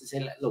 because they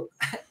say, look,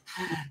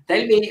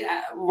 tell me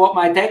what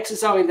my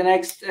taxes are in the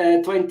next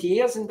 20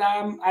 years, and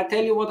I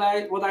tell you what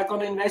I'm going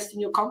to invest in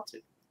your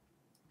country.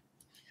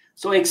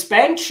 So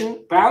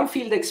expansion,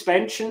 brownfield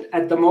expansion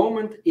at the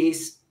moment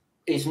is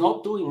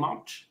not doing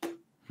much,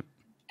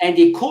 and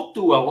it could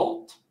do a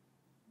lot.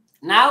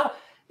 Now,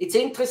 it's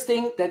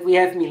interesting that we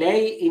have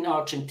Milei in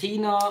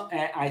Argentina.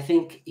 I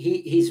think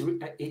he's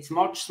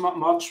much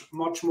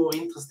more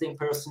interesting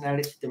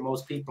personality than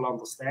most people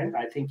understand.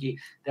 I think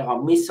there are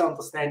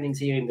misunderstandings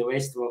here in the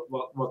West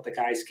what the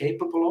guy is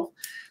capable of.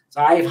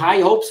 So I have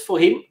high hopes for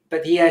him,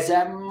 but he has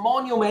a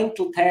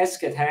monumental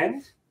task at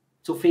hand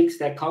to fix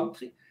that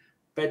country.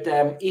 But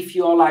if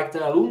you are like the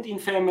Lundin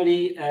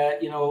family,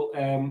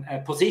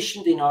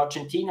 positioned in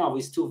Argentina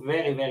with two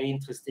very, very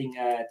interesting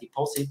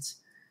deposits,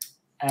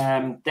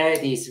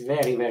 that is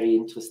very, very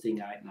interesting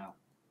right now.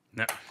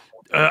 No.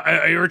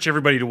 I urge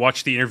everybody to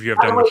watch the interview I've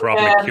done with Rob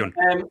McEwen.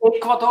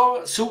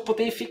 Ecuador, super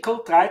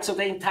difficult, right? So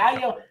the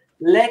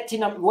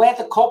where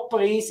the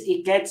copper is,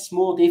 it gets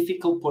more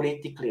difficult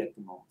politically at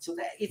the moment. So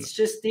it's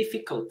just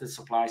difficult, the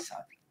supply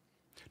side.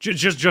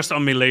 Just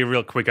on Millet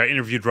real quick, I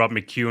interviewed Rob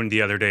McEwen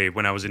the other day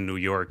when I was in New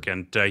York,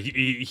 and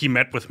he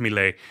met with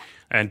Millet,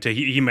 and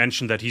he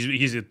mentioned that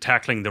he's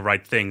tackling the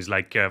right things,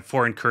 like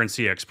foreign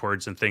currency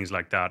exports and things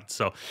like that.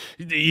 So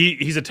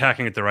he's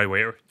attacking it the right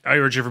way. I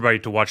urge everybody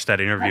to watch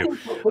that interview.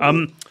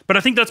 But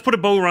I think let's put a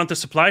bow around the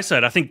supply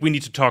side. I think we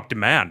need to talk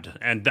demand,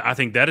 and I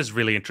think that is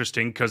really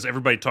interesting because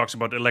everybody talks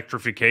about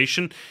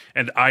electrification,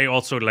 and I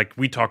also, like,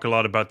 we talk a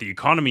lot about the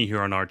economy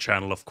here on our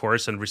channel, of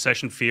course, and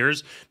recession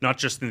fears, not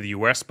just in the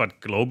US but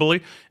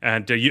globally.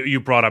 And you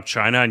brought up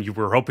China, and you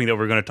were hoping that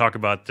we're going to talk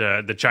about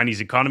the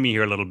Chinese economy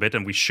here a little bit,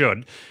 and we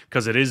should,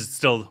 because it is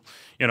still,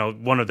 you know,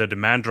 one of the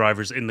demand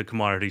drivers in the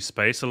commodity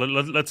space. So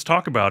let's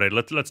talk about it.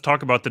 Let's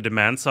talk about the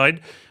demand side.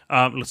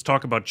 Let's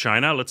talk about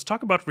China. Let's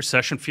talk about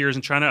recession fears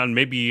in China, and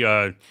maybe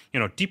you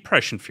know,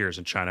 depression fears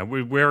in China.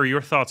 Where are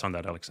your thoughts on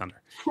that,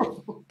 Alexander?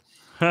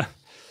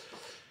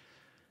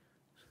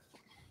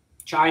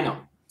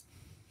 China.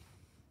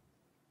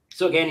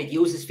 So again, it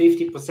uses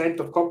 50%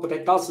 of copper.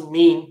 That doesn't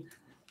mean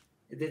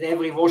that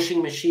every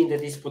washing machine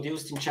that is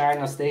produced in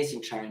China stays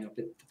in China,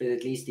 but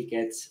at least it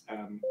gets,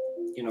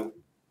 you know,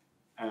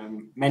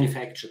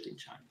 manufactured in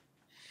China.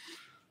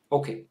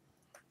 Okay.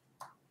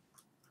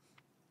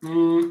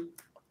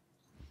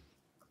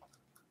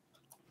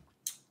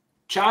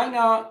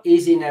 China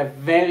is in a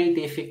very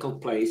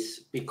difficult place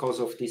because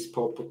of this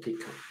property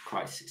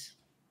crisis.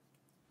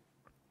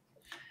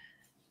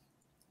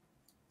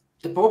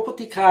 The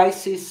property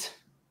crisis,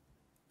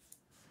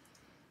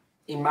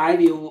 in my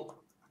view,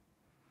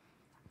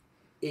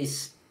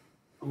 is,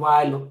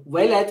 while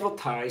well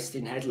advertised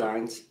in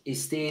headlines,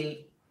 is still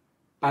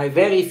by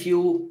very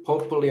few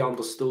properly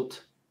understood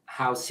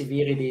how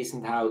severe it is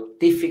and how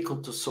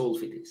difficult to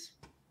solve it is.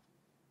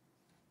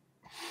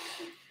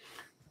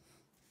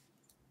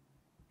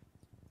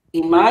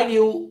 In my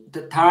view,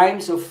 the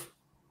times of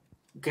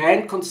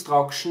grand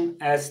construction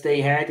as they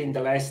had in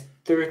the last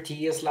 30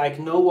 years, like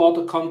no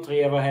other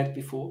country ever had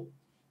before,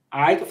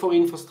 either for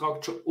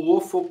infrastructure or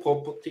for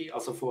property,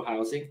 also for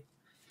housing,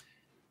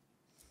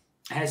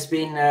 has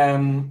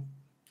been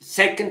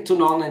second to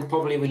none and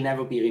probably will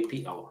never be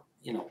repeated.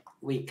 You know,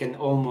 we can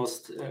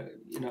almost,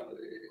 you know,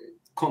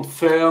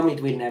 confirm it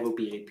will never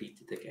be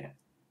repeated again.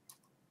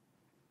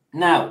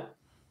 Now,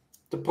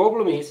 the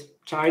problem is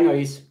China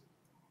is,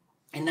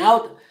 and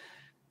now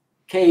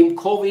came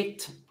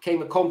COVID,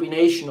 came a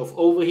combination of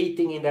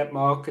overheating in that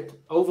market,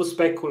 over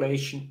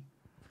speculation,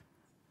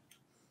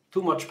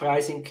 too much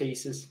price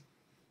increases,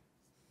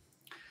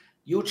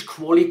 huge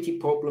quality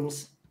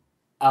problems,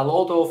 a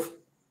lot of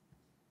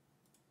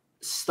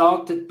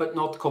started but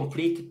not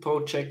completed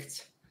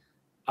projects,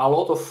 a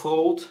lot of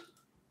fraud,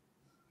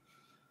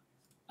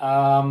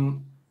 a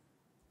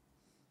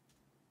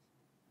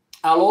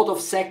lot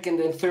of second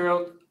and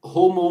third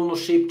home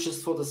ownership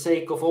just for the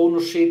sake of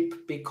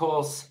ownership,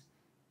 because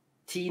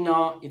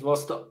Tina,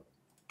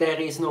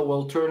 there is no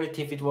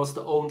alternative. It was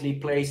the only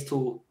place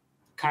to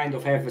kind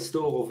of have a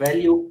store of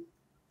value.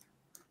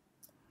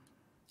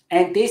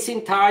 And this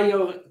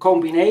entire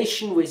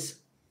combination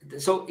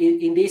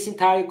in this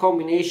entire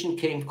combination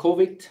came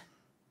COVID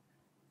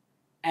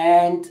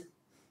and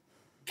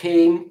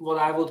came what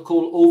I would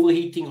call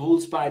overheating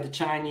rules by the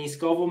Chinese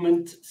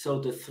government.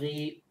 So the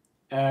three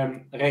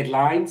red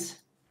lines,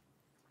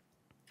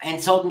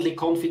 and suddenly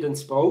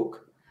confidence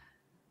broke.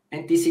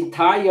 And this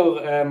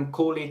entire,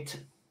 call it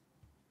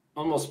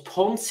almost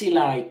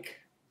Ponzi-like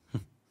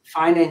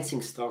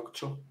financing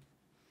structure,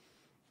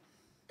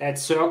 that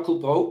circle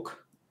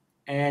broke.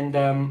 And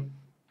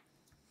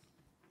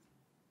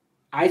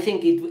I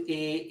think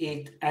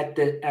it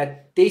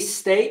at this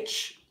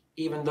stage,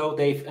 even though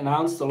they've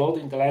announced a lot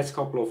in the last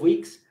couple of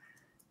weeks,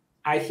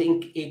 I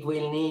think it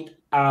will need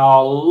a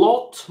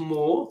lot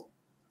more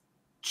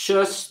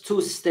just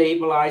to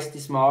stabilize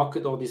this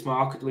market, or this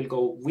market will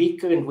go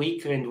weaker and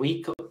weaker and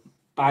weaker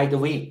by the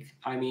week.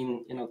 I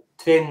mean, you know,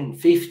 10,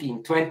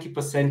 15,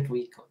 20%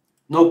 weaker,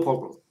 no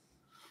problem.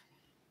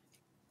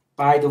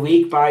 By the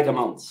week, by the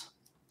month.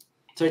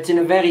 So it's in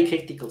a very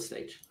critical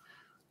stage.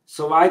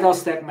 So why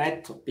does that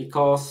matter?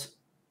 Because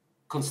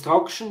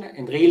construction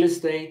and real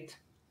estate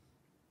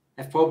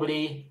have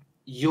probably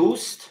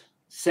used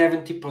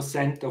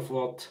 70% of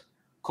what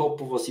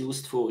copper was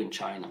used for in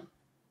China.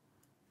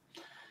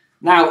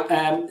 Now,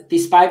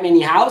 despite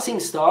many housing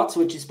starts,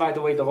 which is, by the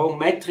way, the wrong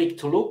metric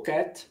to look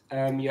at,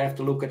 you have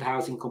to look at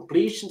housing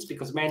completions,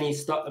 because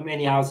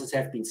many houses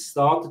have been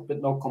started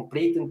but not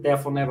completed, and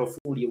therefore never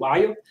fully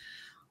wired,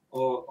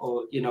 or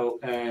all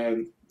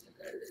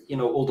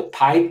the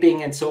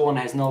piping and so on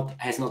has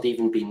not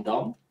even been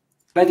done.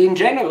 But in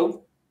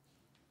general,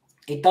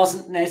 it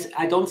doesn't.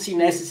 I don't see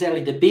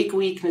necessarily the big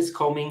weakness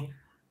coming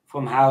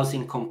from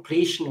housing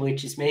completion,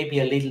 which is maybe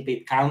a little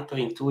bit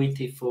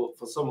counterintuitive for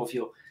some of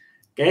your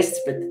guests,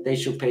 but they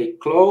should pay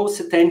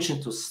close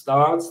attention to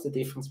starts, the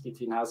difference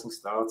between housing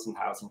starts and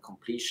housing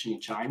completion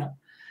in China.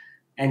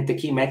 And the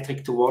key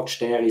metric to watch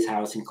there is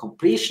housing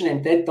completion.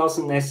 And that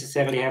doesn't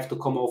necessarily have to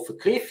come off a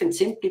cliff. And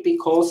simply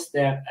because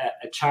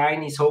a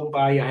Chinese home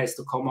buyer has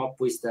to come up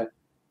with the,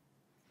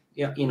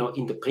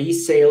 in the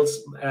pre-sales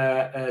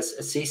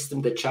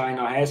system that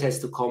China has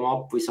to come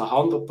up with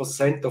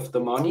 100% of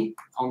the money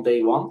on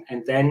day one.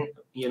 And then,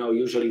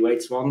 usually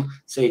waits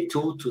 2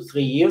 to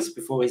 3 years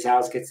before his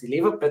house gets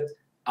delivered. But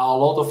a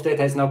lot of that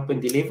has not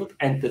been delivered.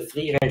 And the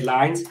 3 red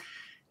lines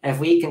have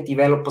weakened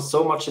developers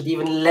so much that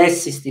even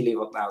less is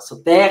delivered now.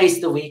 So there is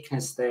the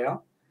weakness there.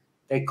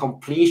 The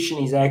completion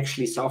is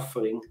actually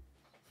suffering,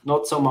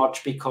 not so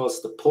much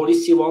because the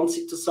policy wants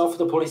it to suffer.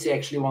 The policy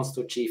actually wants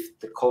to achieve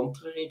the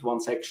contrary. It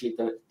wants actually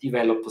the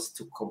developers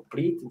to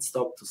complete and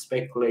stop to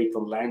speculate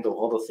on land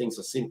or other things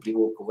or simply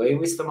walk away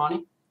with the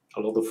money. A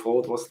lot of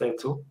fraud was there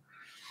too.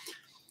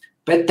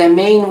 But the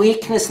main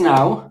weakness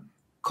now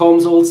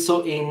comes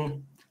also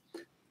in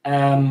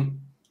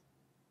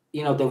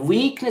the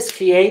weakness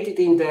created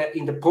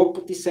in the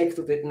property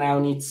sector that now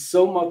needs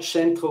so much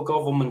central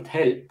government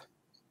help,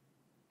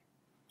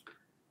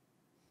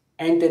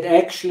 and that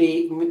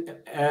actually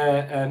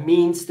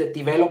means that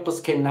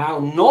developers can now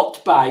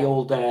not buy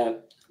all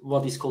the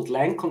what is called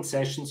land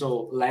concessions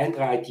or land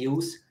right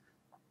use,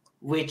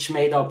 which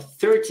made up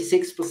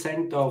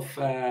 36% of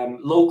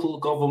local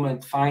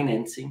government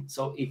financing.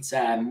 So it's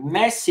a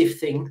massive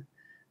thing.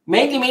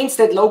 Mainly means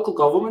that local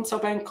governments are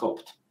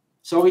bankrupt.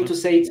 Sorry to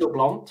say it so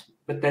blunt,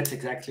 but that's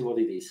exactly what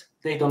it is.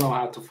 They don't know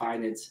how to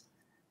finance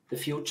the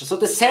future. So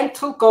the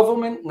central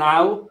government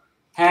now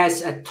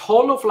has a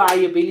ton of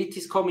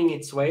liabilities coming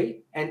its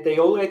way, and they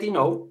already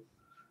know.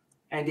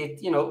 And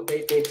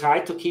they try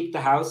to keep the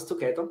house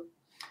together.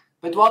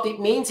 But what it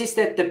means is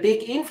that the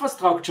big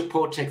infrastructure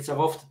projects are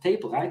off the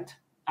table, right?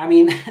 I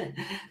mean,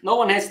 no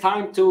one has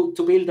time to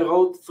build a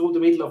road through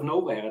the middle of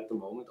nowhere at the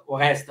moment, or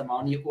has the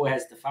money, or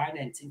has the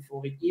financing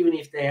for it, even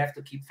if they have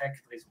to keep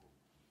factories moving.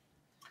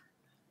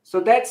 So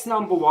that's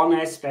number one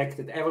aspect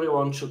that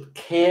everyone should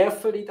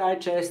carefully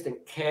digest and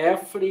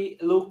carefully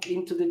look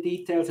into the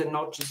details and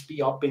not just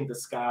be up in the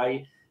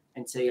sky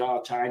and say,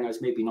 China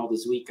is maybe not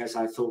as weak as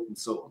I thought and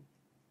so on.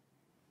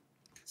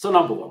 So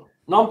number one.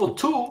 Number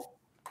two,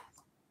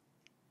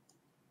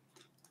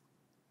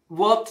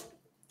 what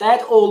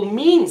that all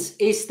means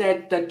is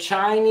that the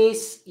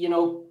Chinese,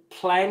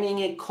 planning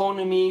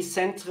economy,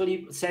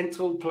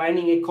 central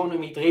planning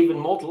economy driven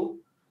model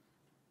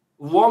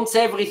wants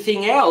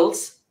everything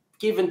else,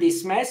 given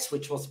this mess,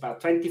 which was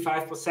about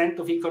 25%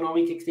 of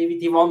economic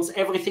activity, wants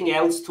everything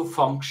else to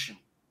function.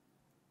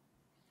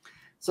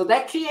 So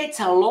that creates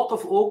a lot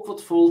of awkward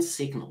false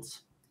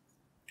signals.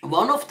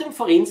 One of them,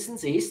 for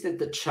instance, is that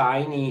the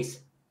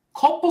Chinese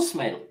copper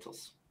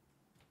smelters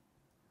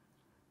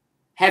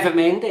have a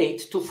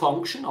mandate to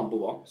function, number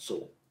one.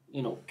 So,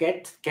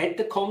 get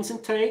the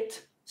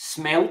concentrate,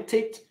 smelt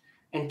it,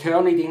 and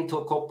turn it into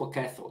a copper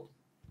cathode.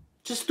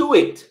 Just do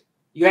it.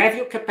 You have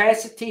your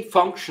capacity,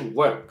 function,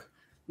 work.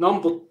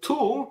 Number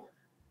two,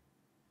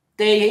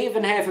 they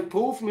even have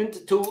approval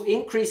to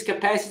increase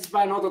capacity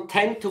by another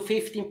 10 to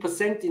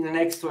 15% in the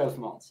next 12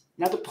 months.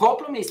 Now, the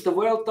problem is the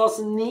world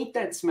doesn't need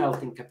that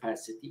smelting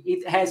capacity.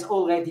 It has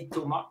already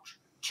too much.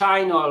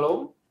 China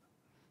alone,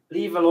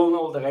 leave alone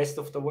all the rest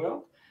of the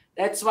world.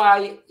 That's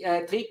why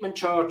treatment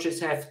charges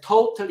have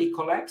totally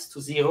collapsed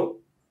to zero,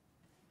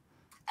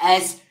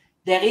 as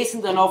there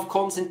isn't enough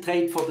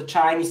concentrate for the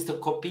Chinese to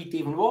compete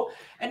even more.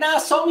 And now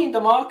some in the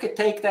market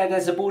take that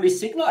as a bullish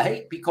signal,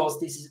 hey, because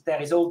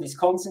there is all this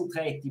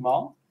concentrate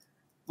demand,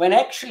 when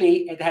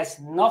actually it has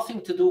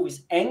nothing to do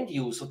with end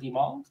user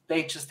demand.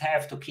 They just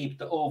have to keep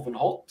the oven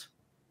hot.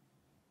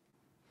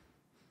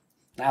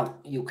 Now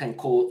you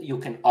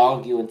can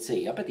argue and say,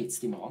 yeah, but it's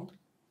demand.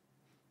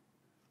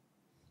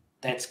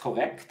 That's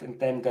correct. And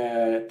then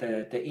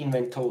the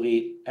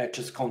inventory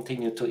just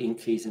continued to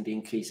increase and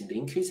increase and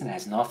increase, and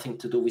has nothing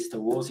to do with the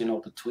wars,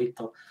 the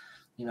Twitter,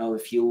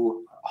 if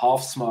you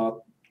half smart,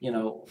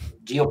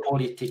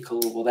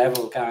 geopolitical,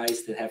 whatever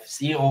guys that have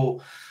zero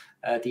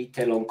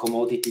detail on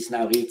commodities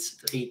now read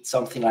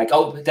something like,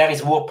 oh, there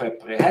is war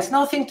prepper. It has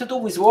nothing to do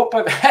with war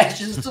prepper. It has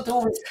just to do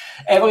with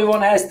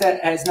everyone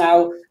has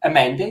now a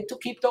mandate to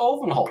keep the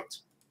oven hot.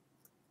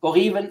 Or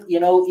even,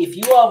 if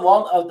you are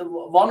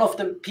one of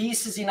the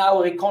pieces in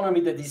our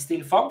economy that is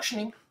still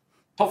functioning,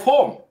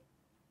 perform.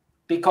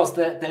 Because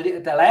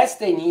the last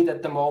they need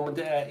at the moment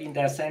in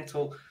their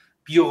central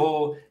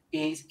bureau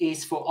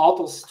is for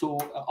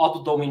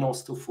other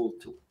dominoes to fall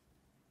to.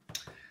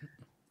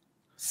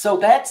 So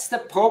that's the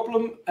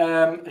problem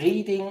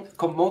reading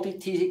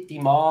commodity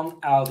demand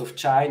out of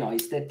China,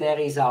 is that there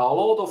is a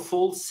lot of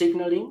false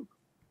signaling.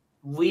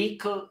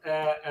 Weaker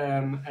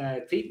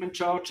treatment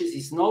charges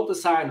is not a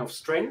sign of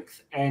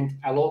strength and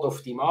a lot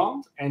of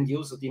demand and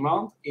user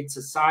demand. It's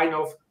a sign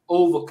of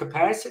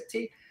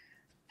overcapacity,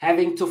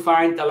 having to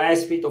find the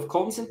last bit of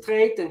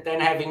concentrate and then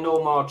having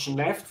no margin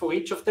left for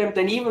each of them,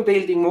 then even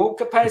building more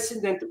capacity,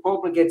 then the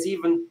problem gets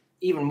even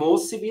more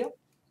severe.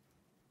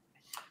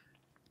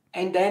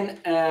 And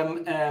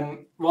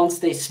then once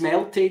they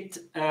smelt it,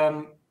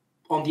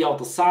 on the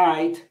other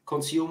side,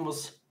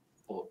 consumers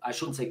or I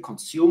shouldn't say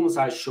consumers,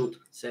 I should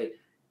say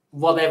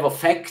whatever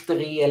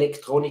factory,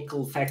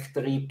 electronical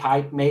factory,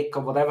 pipe maker,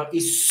 whatever,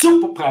 is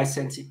super price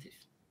sensitive.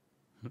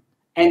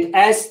 And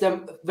as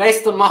the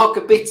Western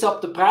market bids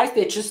up the price,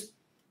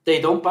 they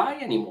don't buy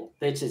anymore.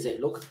 They just say,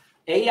 look,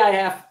 I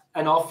have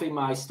enough in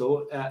my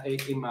store,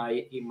 in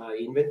my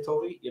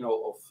inventory,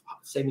 of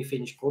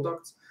semi-finished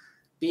products.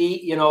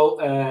 B,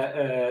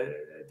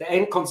 the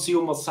end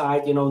consumer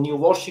side, new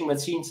washing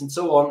machines and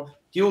so on,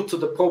 due to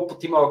the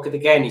property market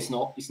again, is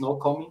not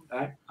coming.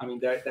 Right? I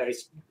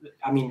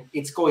mean,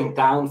 it's going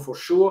down for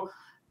sure.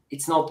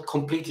 It's not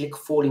completely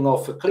falling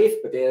off a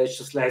cliff, but there's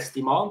just less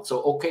demand.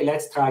 So okay,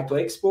 let's try to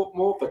export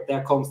more. But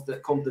there come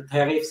the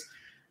tariffs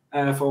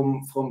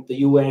from the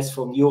US,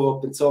 from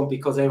Europe, and so on,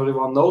 because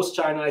everyone knows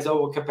China is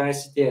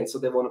overcapacity, and so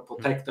they want to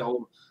protect their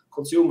own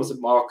consumers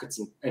and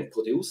markets and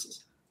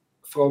producers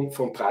from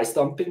price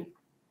dumping.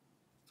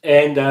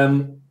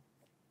 And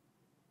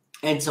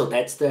so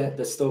that's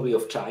the story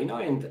of China,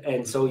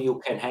 and so you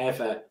can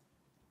have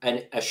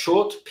a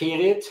short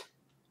period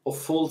of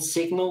full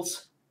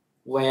signals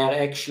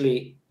where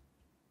actually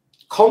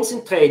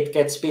concentrate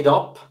gets sped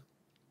up,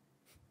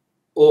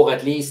 or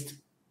at least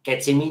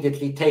gets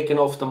immediately taken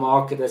off the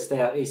market as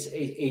there is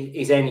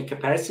any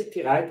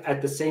capacity, right?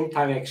 At the same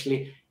time,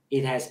 actually,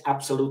 it has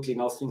absolutely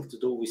nothing to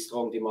do with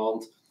strong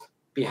demand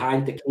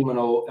behind the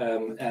kimono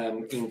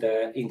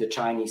in the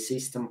Chinese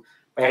system,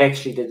 where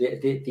actually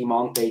the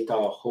demand data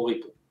are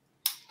horrible.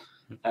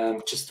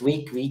 Just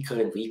weaker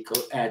and weaker,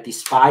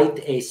 despite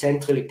a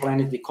centrally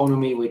planned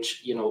economy,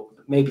 which,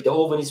 maybe the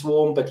oven is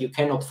warm, but you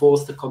cannot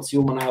force the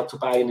consumer now to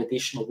buy an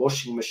additional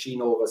washing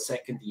machine or a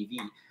second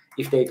EV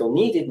if they don't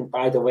need it. And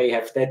by the way,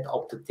 have that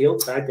up to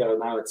tilt, right? They are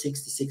now at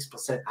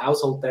 66%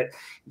 household debt.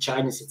 In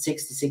China, it's at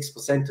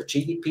 66% of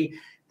GDP.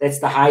 That's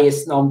the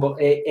highest number.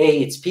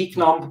 It's peak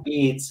number.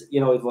 B, it's,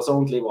 it was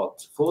only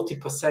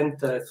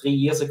 40% 3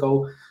 years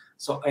ago.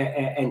 So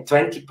and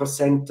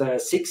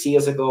 20% 6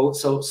 years ago.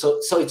 So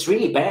it's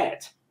really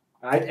bad,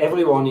 right?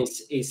 Everyone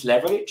is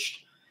leveraged.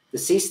 The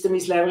system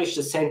is leveraged.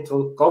 The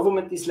central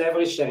government is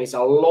leveraged. There is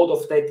a lot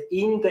of debt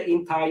in the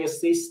entire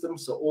system.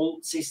 So all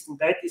system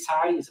debt is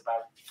high. It's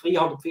about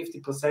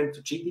 350%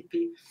 of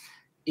GDP.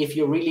 If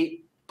you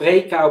really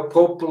break out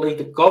properly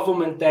the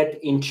government debt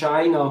in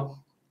China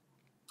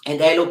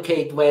and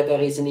allocate where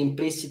there is an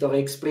implicit or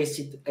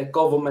explicit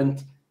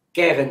government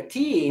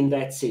guarantee in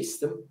that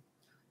system.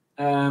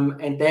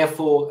 And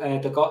therefore,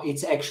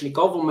 it's actually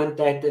government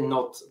debt and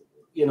not,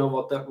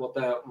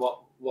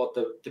 what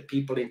the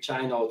people in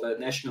China or the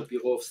National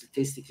Bureau of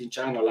Statistics in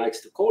China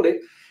likes to call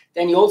it.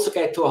 Then you also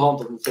get to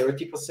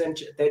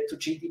 130% debt to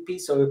GDP.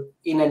 So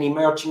in an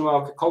emerging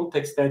market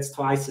context, that's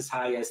twice as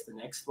high as the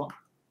next one.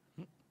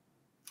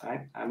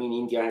 Right? I mean,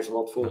 India has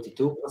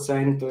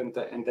 42%,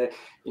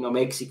 and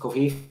Mexico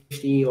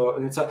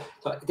 50%, so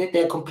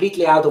they're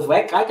completely out of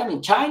whack. Right? I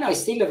mean, China is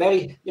still a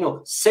very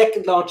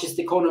second largest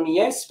economy,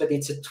 yes, but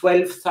it's a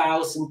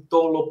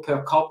 $12,000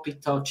 per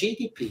capita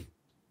GDP.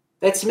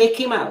 That's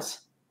Mickey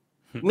Mouse.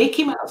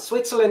 Mickey Mouse.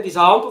 Switzerland is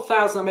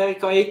 100,000,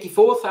 America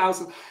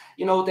 84,000.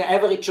 The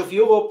average of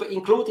Europe,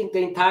 including the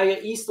entire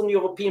Eastern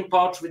European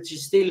part, which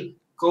is still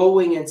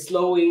growing and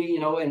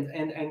slowing,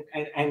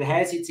 and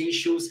has its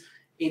issues.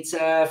 It's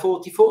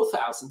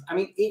 44,000. I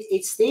mean,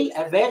 it's still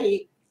a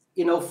very,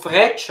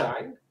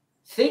 fragile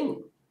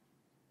thing.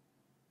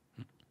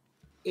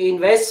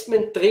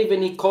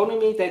 Investment-driven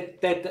economy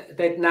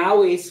that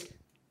now is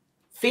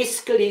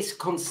fiscally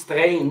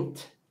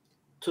constrained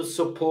to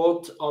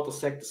support other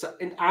sectors.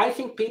 And I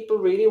think people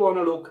really want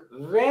to look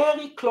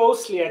very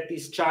closely at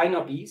this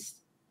China beast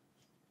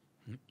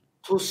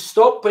to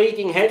stop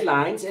reading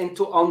headlines and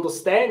to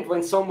understand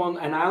when someone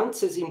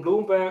announces in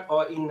Bloomberg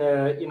or in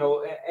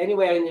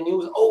anywhere in the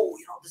news,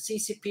 the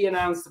CCP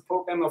announced a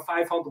program of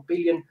 500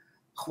 billion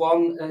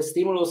yuan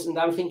stimulus, and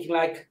I'm thinking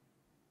like,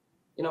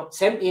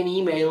 send me an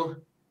email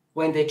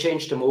when they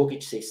change the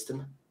mortgage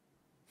system.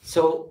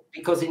 So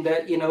because in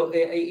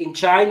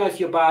China, if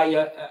you buy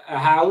a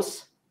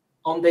house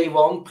on day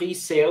one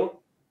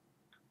pre-sale,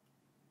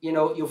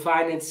 you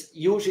finance,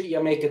 usually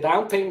you make a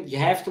down payment, you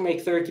have to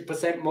make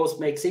 30%, most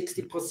make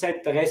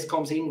 60%, the rest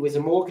comes in with a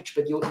mortgage,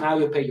 but now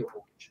you pay your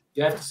mortgage.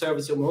 You have to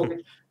service your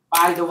mortgage.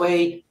 By the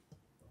way,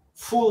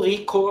 full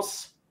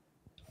recourse,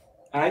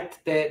 right?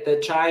 The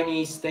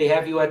Chinese, they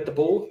have you at the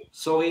ball.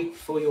 Sorry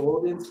for your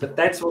audience, but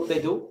that's what they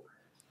do.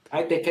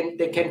 Right?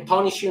 They can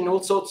punish you in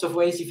all sorts of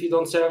ways if you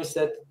don't service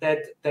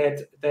that,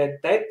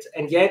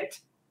 and yet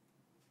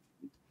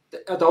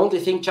the only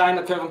thing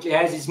China currently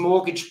has is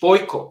mortgage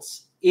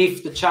boycotts.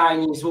 If the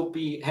Chinese would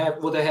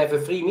have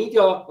a free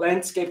media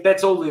landscape,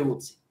 that's all we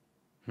would see.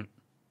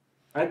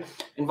 Right?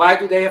 And why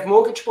do they have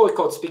mortgage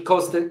boycotts?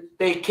 Because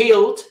they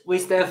killed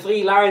with their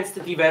 3 lines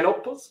the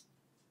developers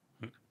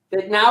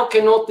that now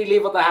cannot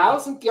deliver the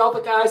house, and the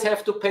other guys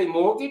have to pay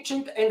mortgage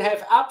and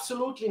have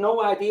absolutely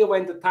no idea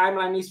when the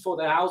timeline is for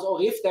the house,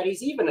 or if there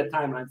is even a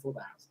timeline for the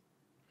house.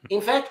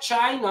 In fact,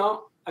 China,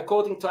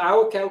 according to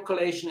our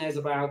calculation, has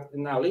about,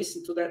 and now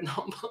listen to that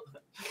number,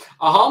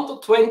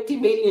 120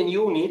 million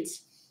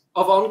units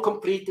of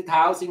uncompleted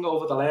housing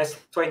over the last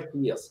 20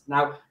 years.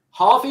 Now,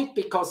 half it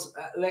because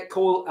let's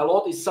call a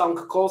lot is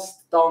sunk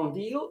cost done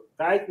deal,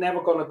 right?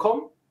 Never gonna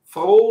come.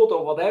 Fraud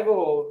or whatever,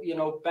 or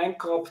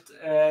bankrupt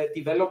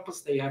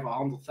developers. They have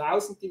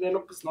 100,000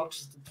 developers, not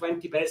just the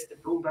 20 best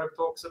that Bloomberg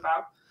talks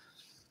about.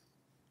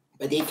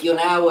 But if you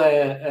now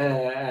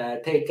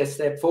take a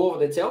step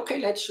forward and say, okay,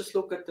 let's just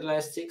look at the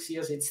last 6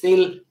 years, it's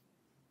still,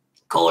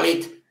 call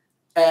it,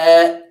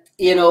 2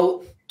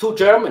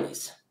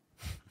 Germanys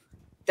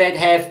that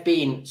have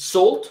been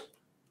sold,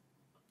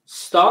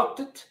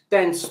 started,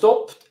 then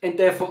stopped, and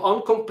therefore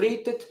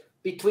uncompleted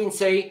between,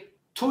 say,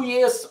 2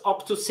 years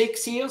up to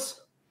 6 years.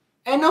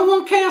 And no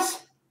one cares.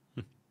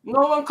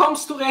 No one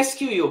comes to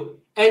rescue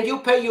you, and you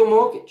pay your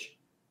mortgage.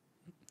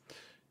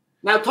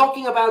 Now,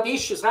 talking about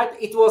issues, right?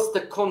 It was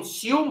the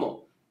consumer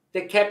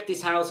that kept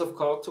this house of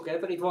cards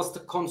together. It was the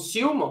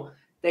consumer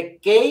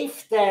that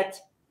gave that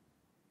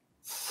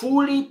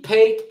fully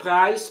paid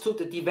price to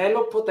the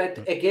developer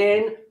that,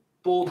 again,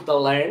 bought the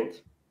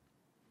land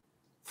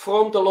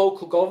from the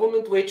local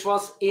government, which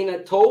was in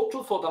a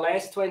total for the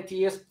last 20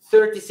 years,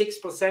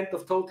 36%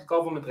 of total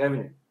government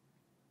revenue.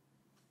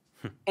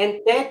 And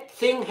that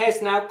thing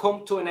has now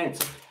come to an end.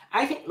 So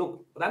I think,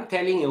 look, what I'm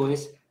telling you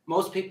is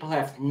most people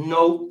have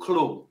no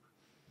clue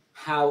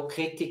how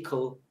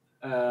critical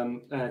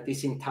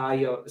this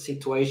entire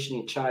situation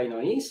in China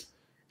is.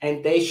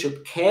 And they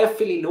should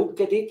carefully look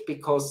at it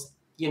because,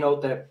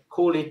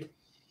 call it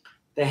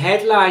the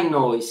headline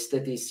noise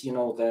that is,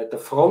 the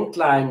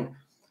frontline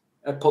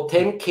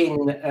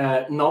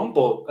Potemkin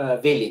number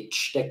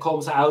village that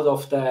comes out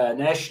of the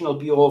National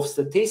Bureau of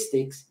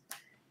Statistics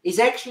is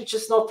actually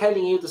just not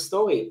telling you the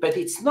story. But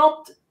it's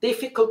not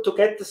difficult to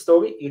get the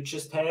story. You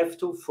just have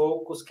to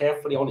focus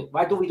carefully on it.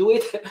 Why do we do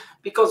it?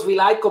 Because we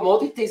like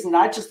commodities, and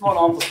I just want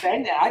to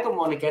understand it. I don't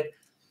want to get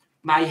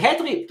my head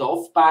ripped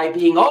off by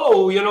being,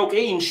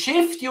 green,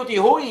 shift you the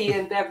hui,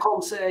 and there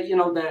comes,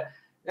 the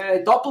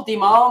double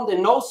demand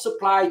and no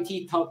supply,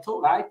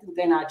 right? And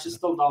then I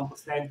just don't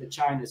understand that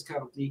China is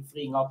currently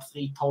freeing up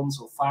 3 tons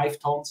or 5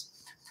 tons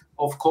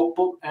of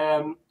copper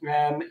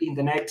in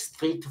the next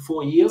 3 to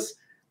 4 years.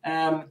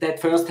 That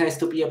first has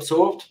to be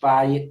absorbed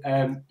by,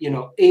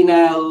 in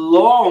a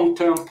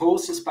long-term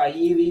process by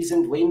EVs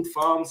and wind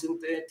farms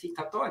and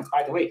Titato. And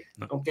by the way,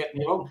 don't get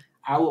me wrong,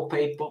 our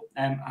paper,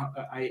 I'm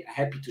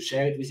happy to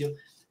share it with you,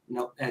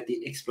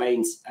 it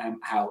explains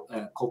how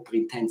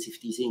copper-intensive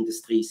these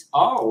industries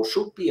are or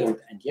should be. And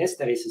yes,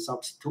 there is a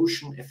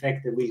substitution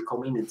effect that will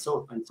come in and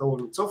so on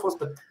and so forth.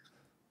 But,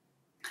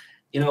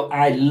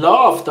 I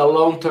love the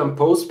long-term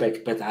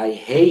prospect, but I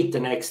hate the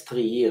next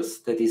 3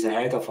 years that is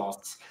ahead of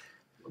us.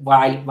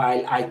 While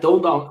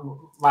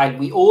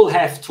we all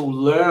have to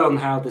learn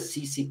how the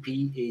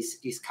CCP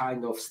is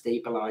kind of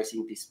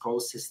stabilizing this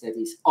process that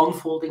is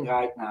unfolding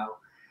right now,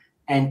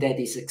 and that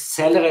is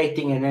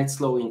accelerating and not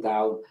slowing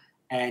down,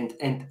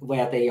 and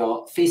where they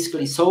are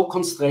fiscally so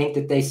constrained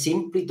that they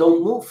simply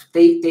don't move.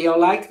 They are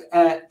like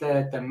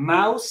the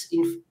mouse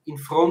in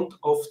front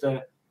of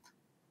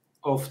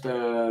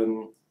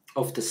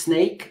the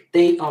snake.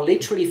 They are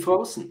literally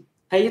frozen.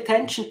 Pay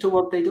attention to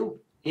what they do.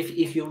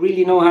 If you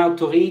really know how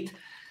to read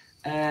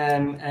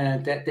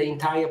the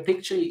entire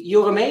picture,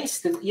 you're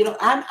amazed that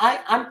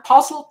I'm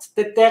puzzled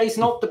that there is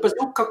not the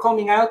bazooka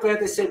coming out where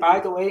they say, by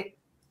the way,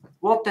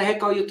 what the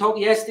heck are you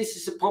talking? Yes, this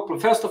is a problem.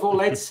 First of all,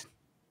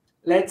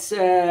 let's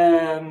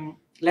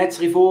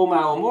reform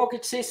our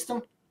mortgage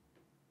system.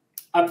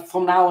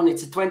 From now on,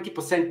 it's a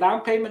 20%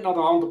 down payment, not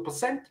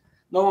 100%.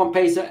 No one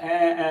pays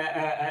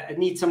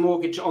needs a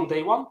mortgage on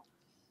day one.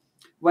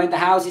 When the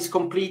house is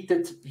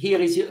completed, here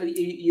is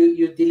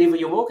you deliver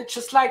your mortgage,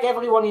 just like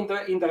everyone in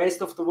the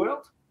rest of the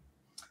world.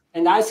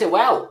 And I say,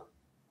 well,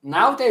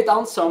 now they've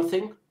done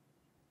something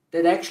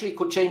that actually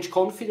could change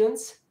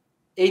confidence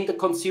in the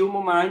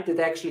consumer mind, that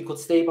actually could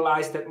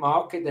stabilize that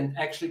market and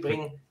actually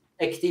bring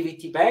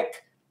activity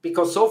back.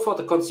 Because so far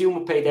the consumer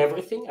paid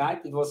everything,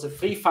 right? It was a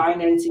free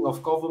financing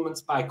of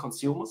governments by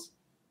consumers,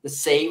 the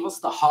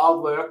savers, the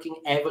hardworking,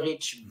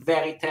 average,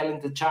 very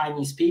talented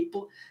Chinese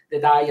people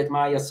that I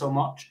admire so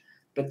much.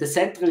 But the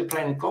centrally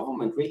planned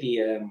government really,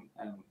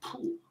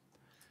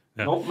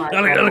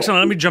 Alexander,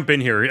 let me jump in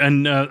here.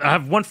 And I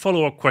have one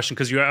follow-up question,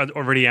 because you had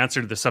already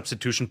answered the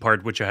substitution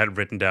part, which I had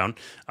written down.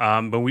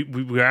 But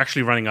we're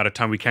actually running out of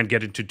time. We can't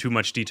get into too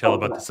much detail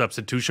about the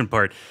substitution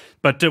part.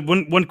 But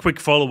one quick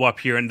follow-up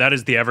here, and that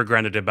is the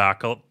Evergrande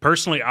debacle.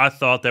 Personally, I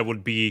thought that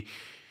would be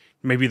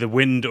maybe the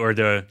wind or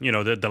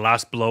the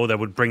last blow that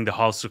would bring the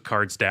house of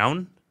cards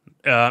down.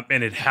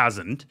 And it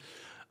hasn't.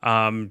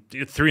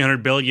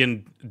 300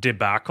 billion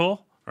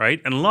debacle,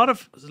 right? And a lot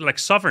of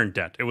sovereign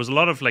debt. It was a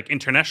lot of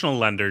international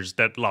lenders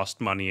that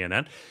lost money in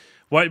it.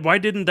 Why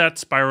didn't that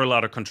spiral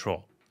out of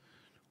control?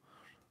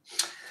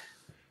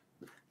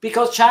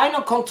 Because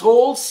China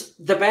controls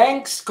the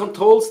banks,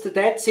 controls the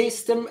debt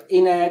system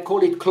in a,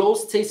 call it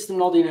closed system,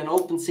 not in an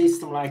open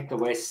system like the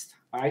West,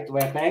 right?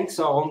 Where banks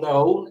are on their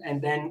own,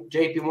 and then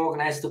JP Morgan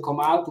has to come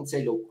out and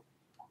say, look,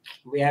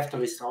 we have to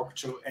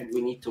restructure and we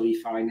need to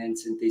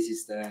refinance, and this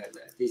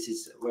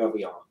is where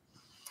we are.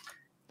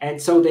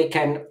 and so they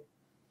can,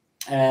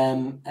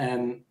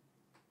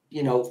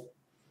 you know,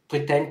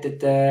 pretend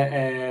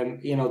that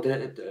you know,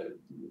 the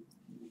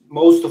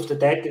most of the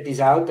debt that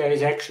is out there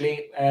is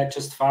actually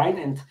just fine,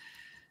 and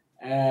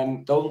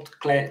don't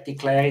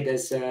declare it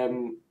as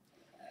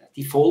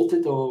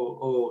defaulted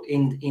or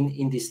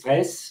in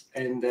distress,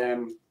 and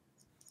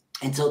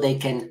so they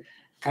can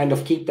kind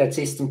of keep that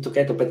system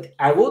together. But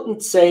I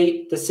wouldn't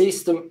say the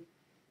system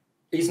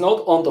is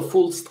not under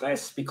full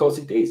stress, because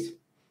it is.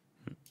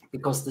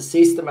 Because the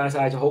system, as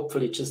I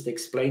hopefully just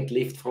explained,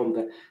 lived from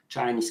the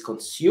Chinese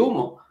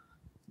consumer,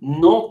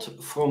 not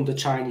from the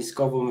Chinese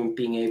government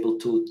being able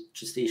to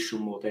just issue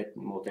more debt.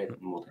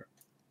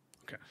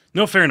 Okay.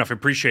 No, fair enough. I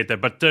appreciate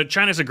that. But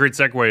China's a great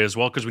segue as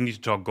well, because we need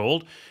to talk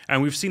gold.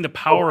 And we've seen the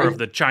power of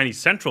the Chinese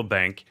central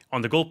bank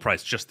on the gold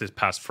price just this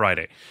past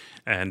Friday.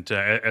 And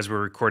as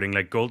we're recording,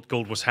 like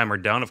gold was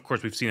hammered down. Of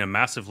course, we've seen a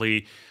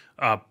massively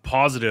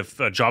positive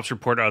jobs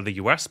report out of the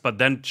US, but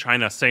then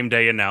China same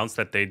day announced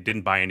that they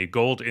didn't buy any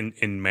gold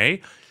in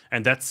May.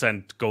 And that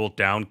sent gold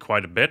down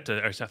quite a bit.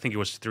 I think it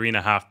was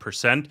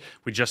 3.5%.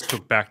 We just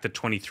took back the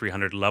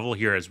 2,300 level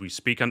here as we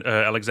speak,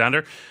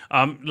 Alexander.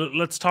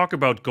 Let's talk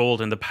about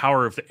gold and the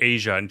power of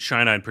Asia and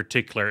China in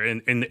particular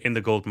in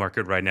the gold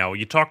market right now.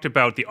 You talked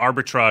about the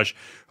arbitrage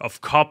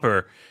of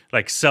copper,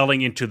 like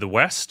selling into the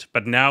West,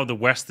 but now the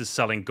West is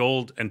selling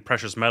gold and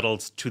precious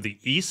metals to the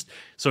East.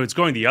 So it's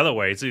going the other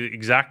way. It's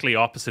exactly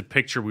opposite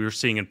picture we were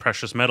seeing in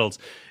precious metals.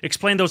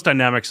 Explain those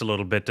dynamics a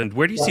little bit, and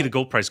where do you see the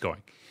gold price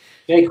going?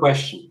 Great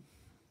question.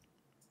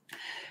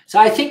 So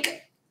I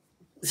think,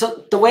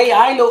 so the way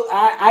I look,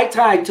 I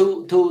try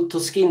to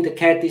skin the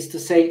cat is to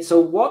say, so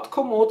what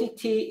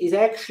commodity is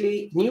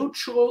actually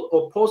neutral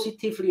or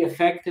positively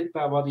affected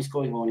by what is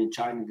going on in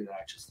China that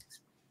I just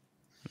explained?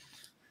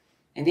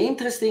 And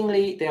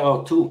interestingly, there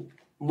are two.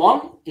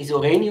 One is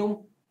uranium,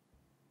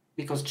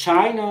 because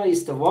China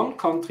is the one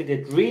country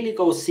that really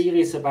goes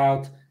serious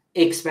about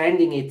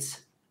expanding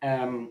its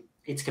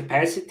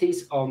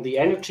capacities on the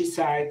energy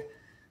side,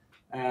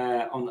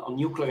 on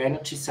nuclear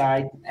energy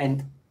side.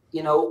 And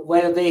you know,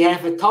 whether they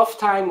have a tough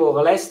time or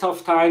a less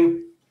tough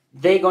time,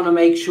 they're going to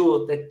make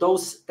sure that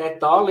that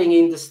darling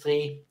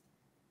industry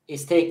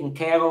is taken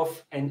care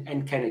of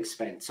and can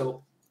expand.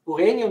 So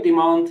uranium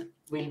demand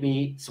will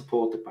be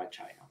supported by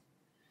China.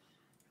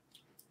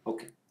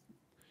 Okay.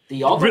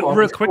 The other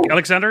real quick,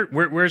 Alexander,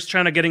 where's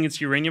China getting its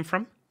uranium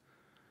from?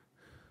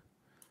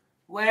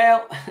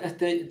 Well,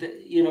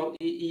 you know,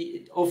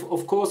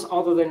 of course,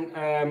 other than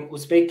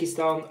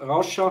Uzbekistan,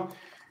 Russia,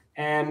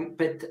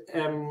 but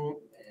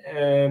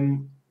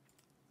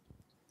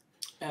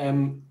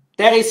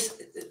there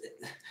is.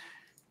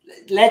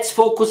 Let's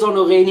focus on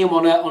uranium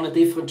on a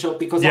different show,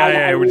 because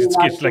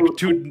it's like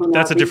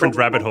that's a different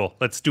rabbit hole.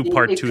 Let's do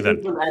part two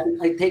then.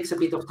 It takes a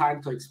bit of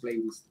time to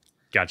explain this.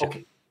 Gotcha.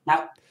 Okay,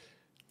 now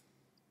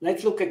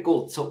let's look at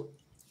gold. So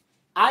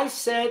I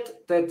said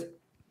that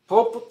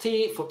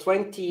property for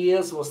 20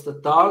 years was the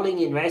darling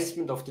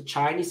investment of the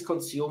Chinese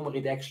consumer.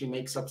 It actually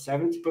makes up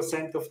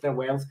 70% of their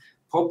wealth.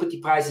 Property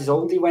prices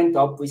only went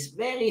up with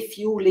very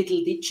few little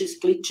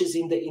glitches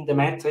in the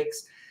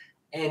metrics,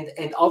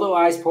 and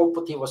otherwise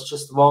property was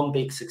just one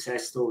big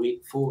success story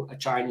for a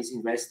Chinese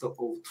investor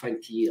over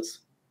 20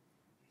 years.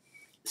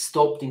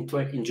 Stopped in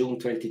June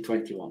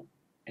 2021,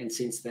 and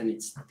since then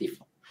it's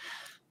different.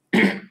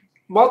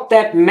 What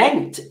that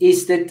meant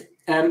is that,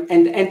 and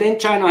then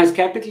China has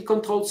capital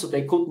control, so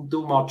they couldn't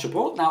do much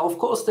abroad. Now, of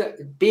course,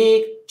 the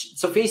big,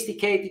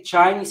 sophisticated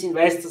Chinese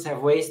investors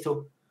have ways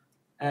to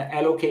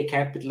allocate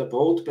capital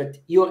abroad, but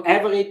your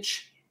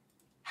average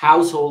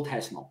household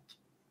has not.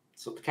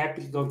 So the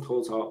capital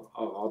controls are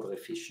rather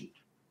efficient.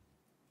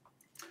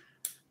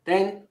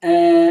 Then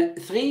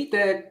three,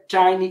 the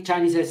Chinese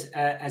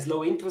has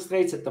low interest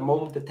rates. At the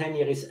moment, the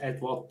 10-year is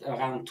at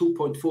around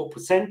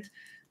 2.4%.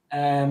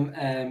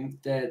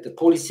 The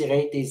policy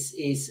rate is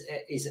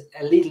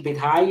a little bit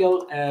higher,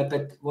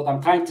 but what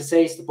I'm trying to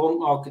say is the bond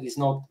market is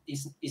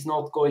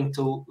not going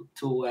to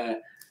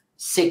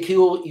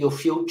secure your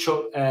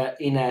future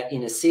in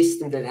a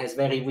system that has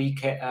very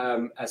weak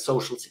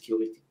social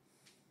security.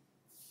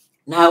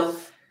 Now,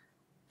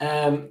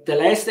 the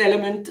last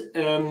element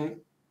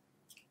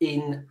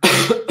in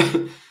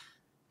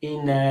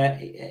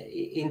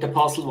the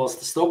puzzle was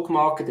the stock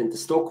market, and the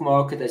stock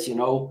market, as you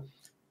know,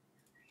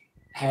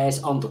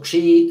 has under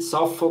Xi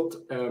suffered.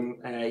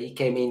 He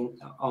came in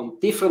on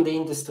different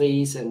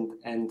industries, and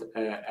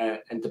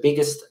the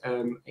biggest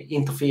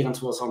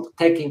interference was on the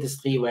tech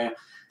industry, where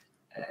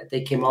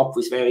they came up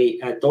with very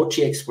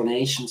dodgy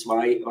explanations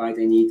why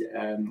they need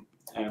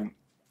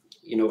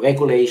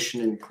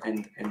regulation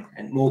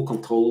and more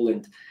control.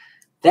 And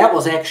that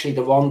was actually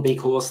the one big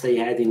horse they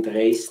had in the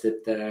race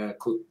that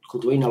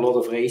could win a lot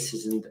of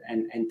races, and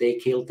they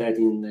killed that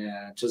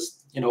in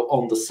just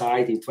on the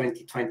side in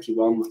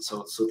 2021.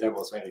 So that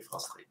was very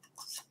frustrating.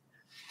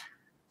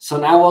 So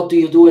now what do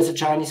you do as a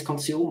Chinese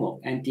consumer?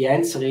 And the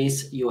answer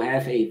is you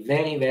have a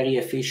very, very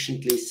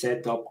efficiently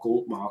set up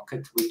gold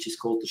market, which is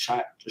called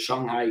the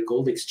Shanghai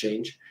Gold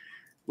Exchange,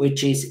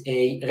 which is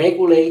a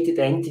regulated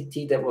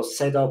entity that was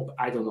set up,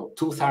 I don't know,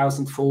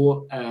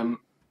 2004,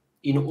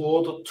 in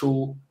order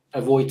to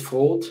avoid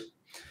fraud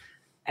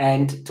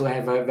and to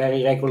have a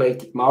very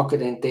regulated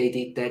market, and they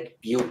did that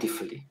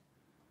beautifully.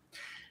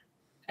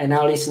 And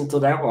now listen to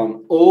that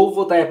one.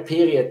 Over that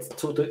period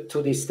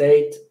to this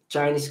date,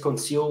 Chinese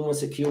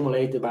consumers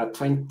accumulate about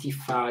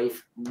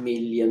 25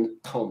 million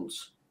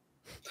tons.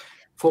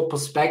 For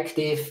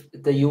perspective,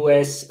 the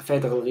US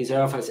Federal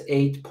Reserve has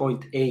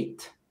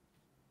 8.8.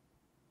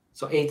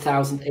 So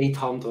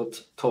 8,800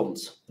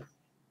 tons.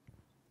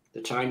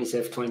 The Chinese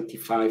have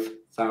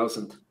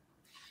 25,000.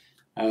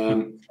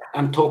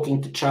 I'm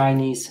talking to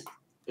Chinese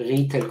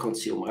retail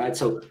consumer, right?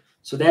 So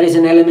there is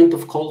an element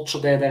of culture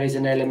there. There is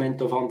an element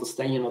of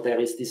understanding.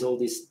 There is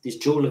these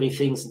jewelry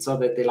things and so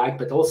that they like,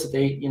 but also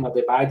they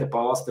buy the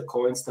bars, the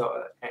coins,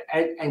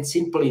 and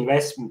simple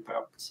investment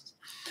purposes.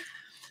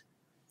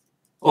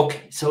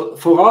 Okay, so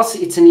for us,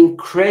 it's an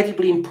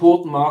incredibly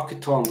important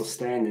market to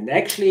understand. And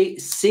actually,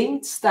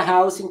 since the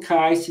housing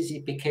crisis,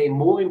 it became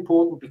more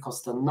important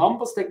because the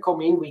numbers that come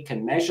in, we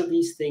can measure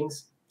these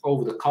things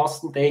over the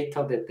custom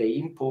data that they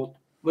import,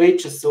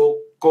 which is so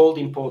gold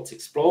imports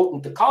explode.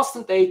 And the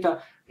custom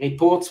data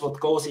reports what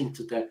goes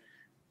into the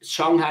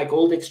Shanghai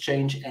Gold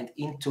Exchange and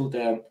into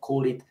the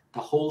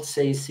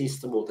wholesale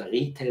system or the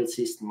retail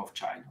system of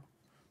China.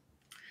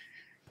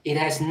 It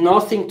has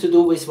nothing to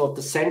do with what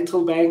the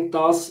central bank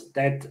does,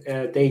 that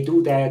they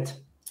do that,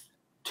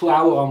 to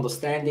our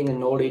understanding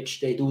and knowledge,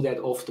 they do that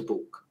off the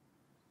book.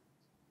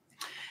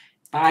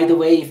 By the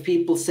way, if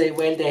people say,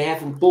 well, they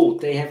haven't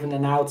bought, they haven't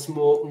announced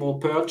more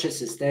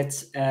purchases,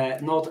 that's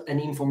not an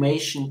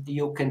information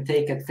you can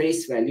take at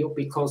face value,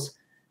 because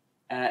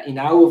in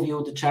our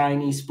view, the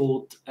Chinese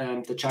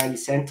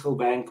central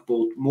bank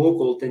bought more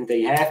gold than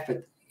they have,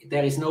 but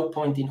there is no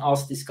point in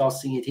us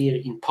discussing it here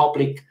in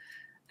public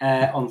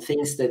on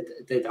things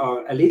that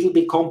are a little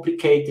bit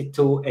complicated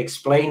to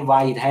explain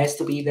why it has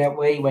to be that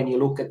way when you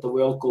look at the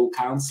World Gold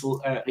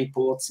Council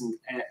reports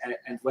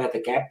and where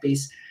the gap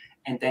is.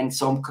 And then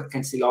some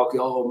can still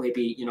argue, oh,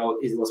 maybe,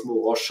 it was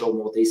more Russia or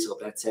more this or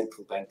that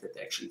central bank that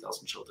actually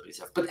doesn't show the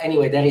reserve. But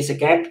anyway, there is a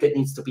gap that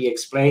needs to be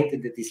explained,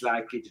 and that is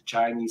likely the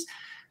Chinese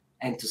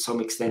and to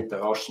some extent the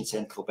Russian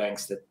central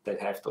banks that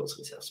have those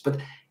reserves. But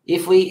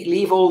if we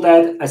leave all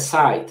that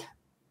aside,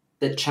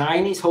 the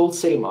Chinese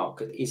wholesale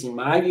market is, in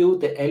my view,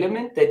 the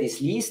element that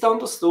is least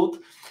understood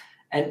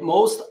and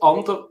most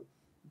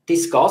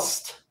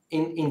discussed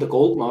in the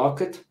gold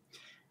market,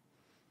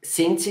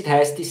 since it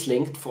has this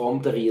link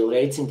from the real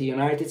rates in the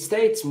United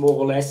States, more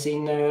or less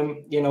in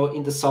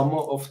the summer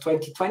of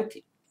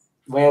 2020,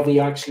 where we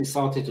actually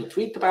started to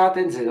tweet about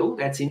it and said, oh,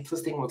 that's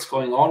interesting, what's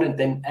going on? And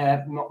then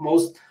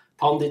most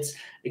pundits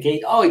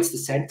agreed, oh, it's the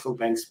central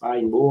banks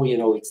buying more,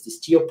 it's this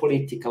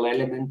geopolitical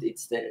element,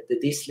 it's the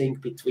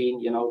dislink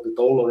between, the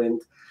dollar and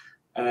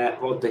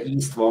what the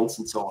East wants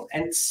and so on.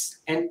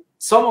 And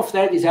some of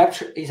that is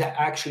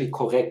actually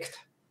correct.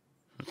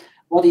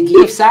 What it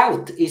leaves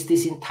out is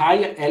this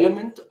entire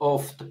element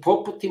of the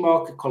property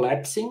market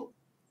collapsing.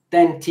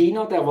 Then,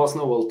 Tino, there was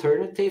no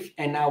alternative.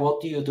 And now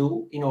what do you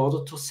do in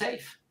order to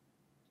save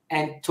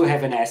and to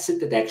have an asset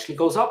that actually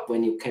goes up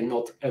when you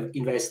cannot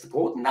invest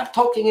abroad? And I'm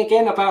talking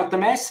again about the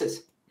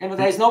masses.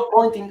 There's no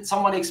point in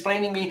someone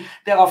explaining me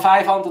there are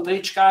 500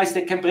 rich guys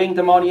that can bring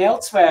the money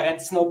elsewhere and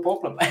it's no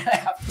problem. I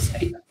have to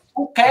say,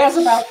 who cares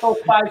about those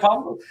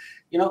 500?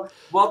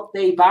 What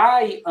they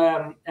buy,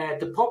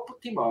 the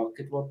property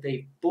market, what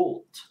they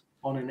bought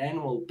on an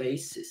annual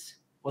basis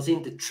was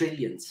in the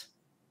trillions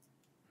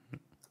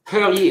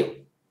per year,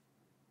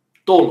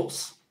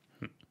 dollars.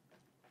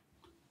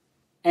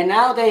 And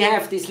now they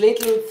have this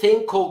little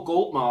thing called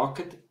gold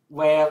market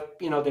where,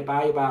 they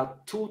buy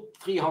about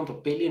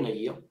 200-300 billion a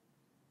year.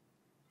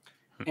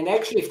 And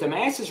actually, if the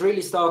masses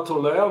really start to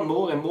learn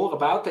more and more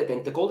about it,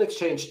 and the gold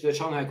exchange, the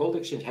Shanghai Gold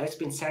Exchange, has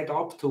been set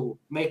up to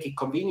make it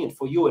convenient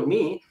for you and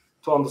me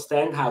to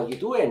understand how you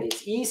do it, and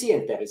it's easy,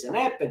 and there is an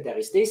app, and there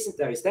is this, and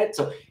there is that.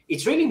 So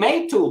it's really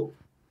made to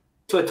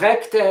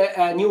attract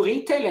new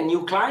retail and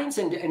new clients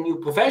and new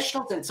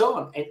professionals and so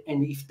on.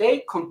 And if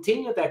they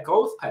continue their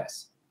growth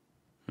path,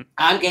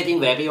 I'm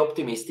getting very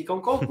optimistic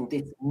on gold. And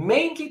it's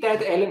mainly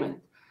that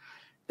element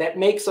that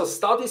makes us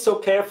study so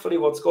carefully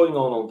what's going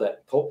on the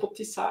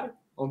property side,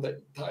 on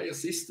the entire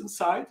system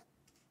side.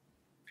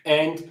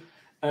 And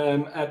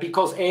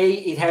because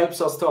it helps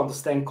us to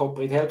understand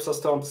copper, it helps us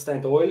to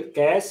understand oil,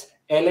 gas,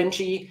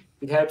 LNG,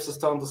 it helps us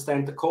to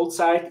understand the coal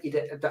side,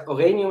 the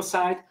uranium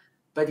side,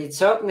 but it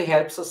certainly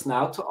helps us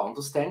now to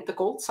understand the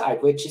gold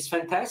side, which is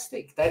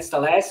fantastic. That's the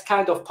last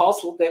kind of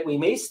puzzle that we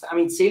missed. I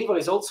mean, silver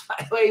is also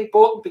very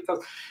important because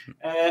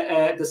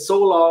the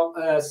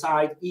solar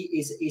side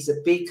is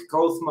a big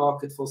growth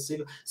market for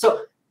silver.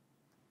 So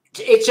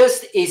it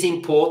just is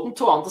important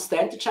to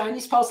understand the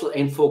Chinese puzzle.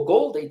 And for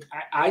gold,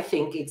 I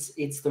think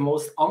it's the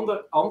most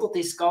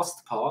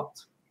under-discussed part.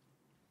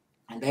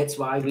 And that's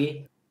why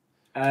we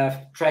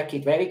track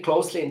it very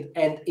closely.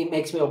 And it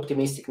makes me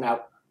optimistic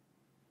now.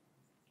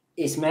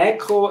 Is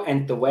macro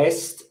and the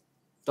West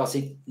does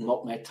it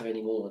not matter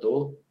anymore at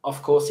all?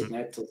 Of course it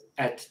matters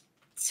at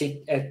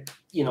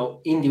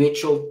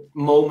individual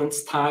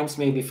moments, times.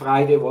 Maybe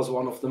Friday was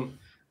one of them.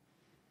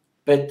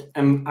 But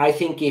I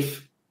think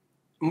if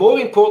more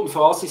important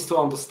for us is to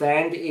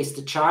understand, is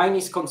the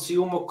Chinese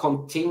consumer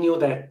continue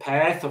that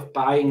path of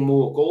buying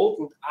more gold?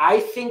 And I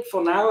think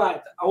for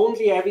now,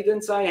 only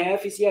evidence I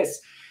have is yes.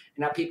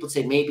 And now people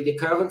say maybe the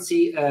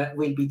currency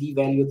will be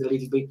devalued a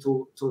little bit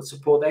to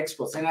support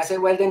exports. And I say,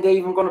 well, then they're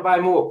even going to buy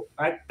more,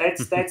 right?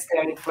 That's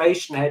their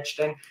inflation hedge.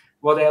 Then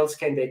what else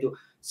can they do?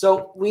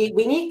 So we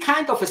need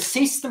kind of a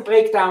system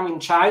breakdown in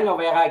China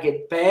where I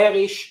get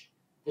bearish.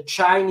 The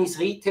Chinese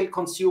retail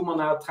consumer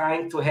now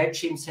trying to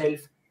hedge himself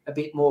a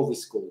bit more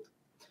with gold.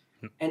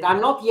 And I'm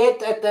not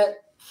yet at the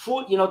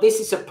full, this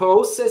is a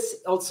process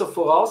also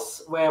for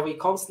us where we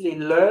constantly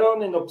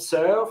learn and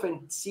observe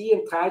and see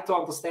and try to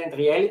understand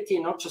reality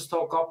and not just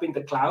talk up in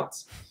the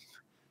clouds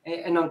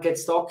and not get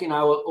stuck in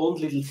our own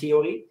little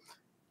theory.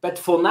 But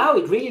for now,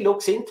 it really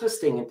looks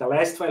interesting. And the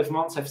last 12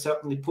 months have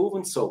certainly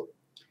proven so.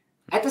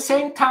 At the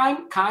same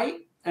time, Kai,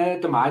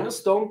 the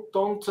miners don't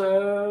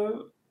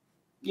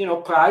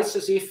price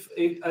as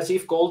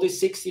if gold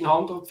is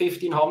 1,600,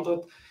 1,500.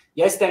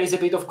 Yes, there is a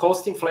bit of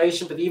cost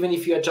inflation, but even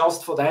if you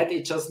adjust for that,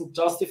 it doesn't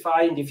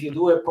justify. And if you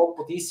do a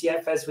proper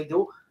DCF as we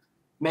do,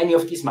 many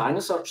of these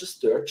miners are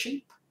just dirt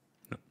cheap.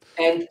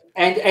 And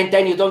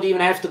then you don't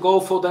even have to go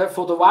for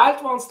the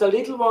wild ones, the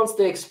little ones,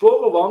 the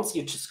explorer ones.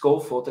 You just go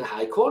for the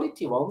high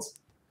quality ones,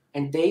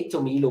 and they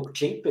to me look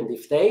cheap. And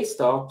if they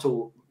start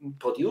to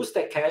produce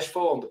that cash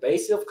flow on the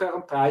basis of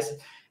current prices,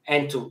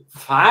 and to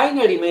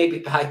finally maybe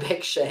buy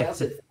back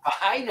shares and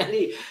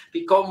finally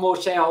become more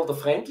shareholder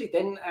friendly,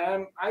 then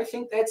I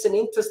think that's an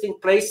interesting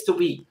place to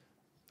be.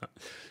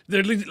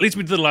 That leads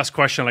me to the last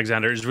question,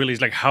 Alexander, is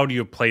like, how do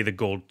you play the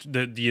gold,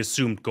 the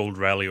assumed gold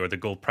rally or the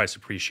gold price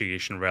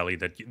appreciation rally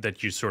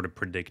that you sort of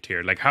predict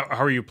here? Like, how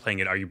are you playing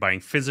it? Are you buying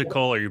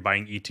physical? Are you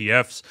buying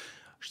ETFs,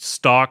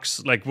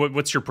 stocks? Like,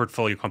 what's your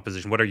portfolio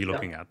composition? What are you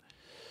looking at?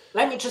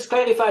 Let me just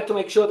clarify to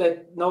make sure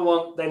that no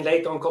one then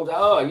later on comes,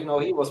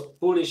 he was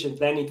bullish and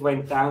then it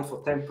went down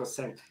for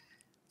 10%.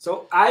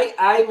 So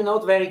I'm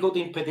not very good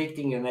in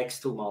predicting the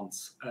next 2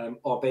 months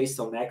or based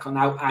on macro.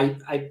 Now,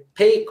 I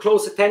pay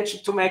close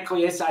attention to macro.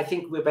 Yes, I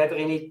think we're better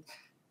in it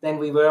than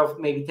we were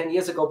maybe 10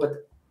 years ago.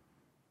 But,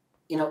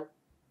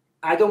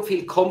 I don't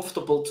feel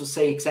comfortable to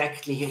say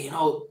exactly,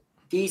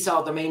 these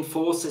are the main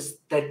forces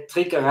that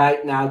trigger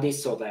right now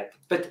this or that.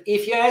 But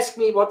if you ask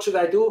me, what should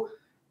I do?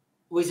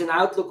 With an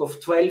outlook of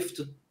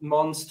 12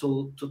 months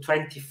to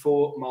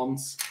 24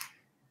 months,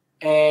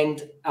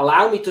 and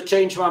allow me to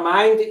change my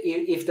mind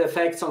if the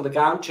effects on the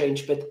ground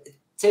change. But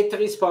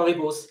ceteris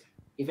paribus,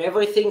 if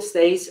everything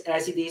stays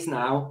as it is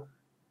now,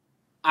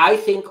 I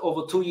think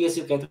over 2 years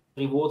you get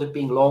rewarded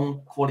being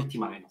long quality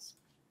miners.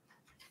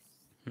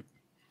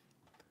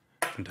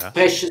 Fantastic.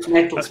 Precious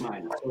metals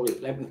miners. Sorry,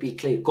 let me be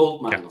clear.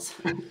 Gold miners.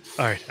 Yeah.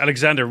 All right,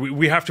 Alexander,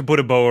 we have to put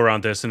a bow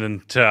around this,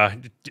 and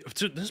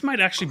this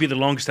might actually be the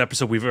longest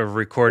episode we've ever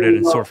recorded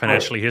in Soar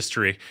Financially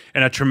history,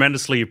 and I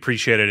tremendously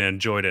appreciated and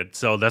enjoyed it.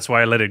 So that's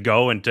why I let it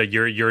go, and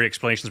your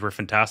explanations were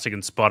fantastic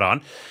and spot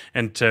on,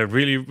 and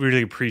really,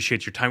 really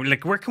appreciate your time.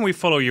 Like, where can we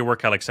follow your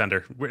work,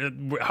 Alexander?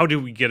 How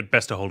do we get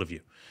best a hold of you?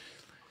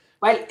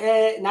 Well,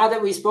 now that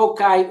we spoke,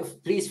 Kai,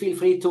 please feel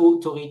free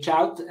to reach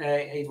out.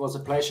 It was a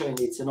pleasure and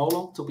it's an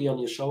honor to be on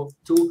your show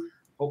too.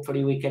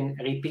 Hopefully we can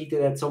repeat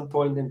it at some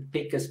point and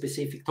pick a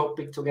specific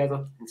topic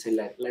together and say,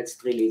 let's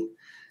drill in.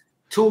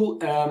 Two,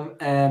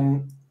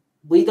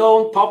 we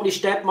don't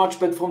publish that much,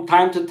 but from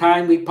time to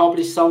time we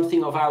publish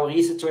something of our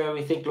research where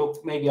we think,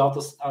 look, maybe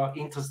others are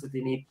interested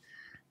in it.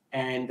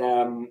 And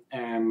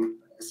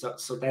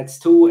so that's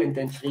two. And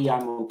then three,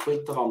 I'm on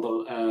Twitter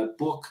under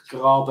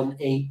Burggraben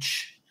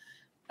H.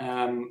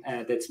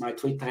 That's my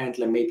Twitter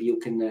handle, and maybe you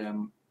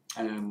can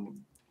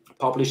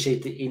publish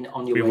it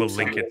on your website. We will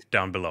link it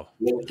down below.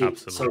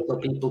 Absolutely. So that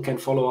people can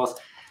follow us.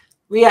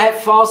 We have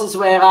phases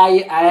where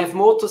I have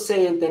more to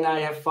say, and then I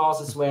have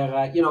phases where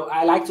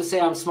I like to say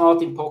I'm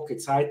smart in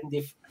pockets, right? And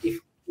if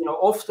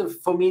often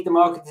for me the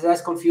market is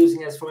as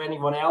confusing as for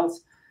anyone else,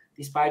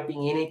 despite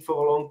being in it for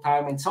a long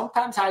time. And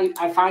sometimes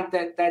I find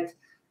that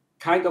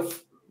kind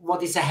of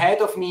what is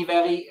ahead of me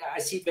I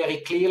see it very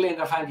clearly,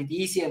 and I find it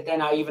easy, and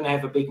then I even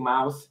have a big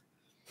mouth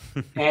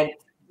and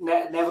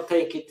never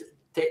take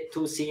it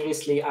too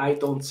seriously. I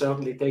don't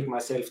certainly take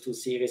myself too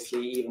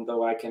seriously, even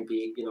though I can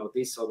be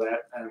this or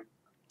that.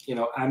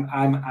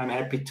 I'm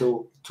happy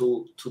to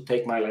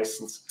take my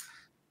lessons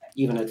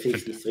even at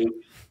 53,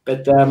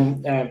 but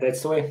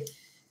that's the way.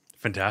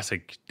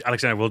 Fantastic,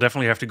 Alexander. We'll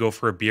definitely have to go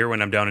for a beer when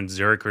I'm down in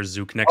Zurich or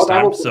Zug next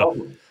time.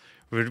 So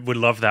would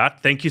love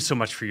that. Thank you so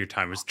much for your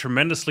time. It was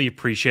tremendously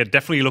appreciated.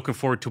 Definitely looking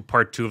forward to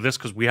part 2 of this,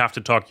 because we have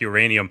to talk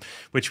uranium,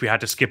 which we had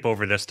to skip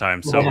over this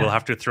time. So we'll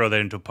have to throw that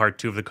into part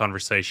 2 of the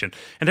conversation.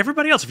 And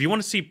everybody else, if you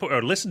want to see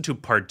or listen to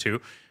part 2,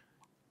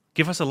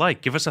 give us a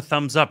like, give us a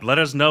thumbs up. Let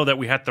us know that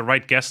we had the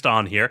right guest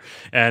on here,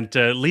 and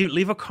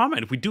leave a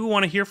comment. We do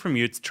want to hear from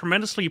you. It's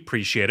tremendously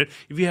appreciated.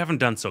 If you haven't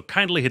done so,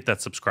 kindly hit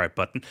that subscribe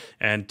button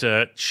and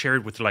share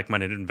it with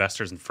like-minded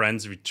investors and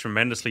friends. We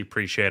tremendously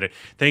appreciate it.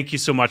 Thank you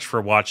so much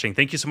for watching.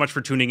 Thank you so much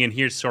for tuning in.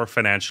 Here's Soar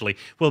Financially.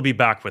 We'll be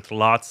back with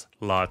lots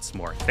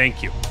more.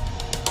 Thank you.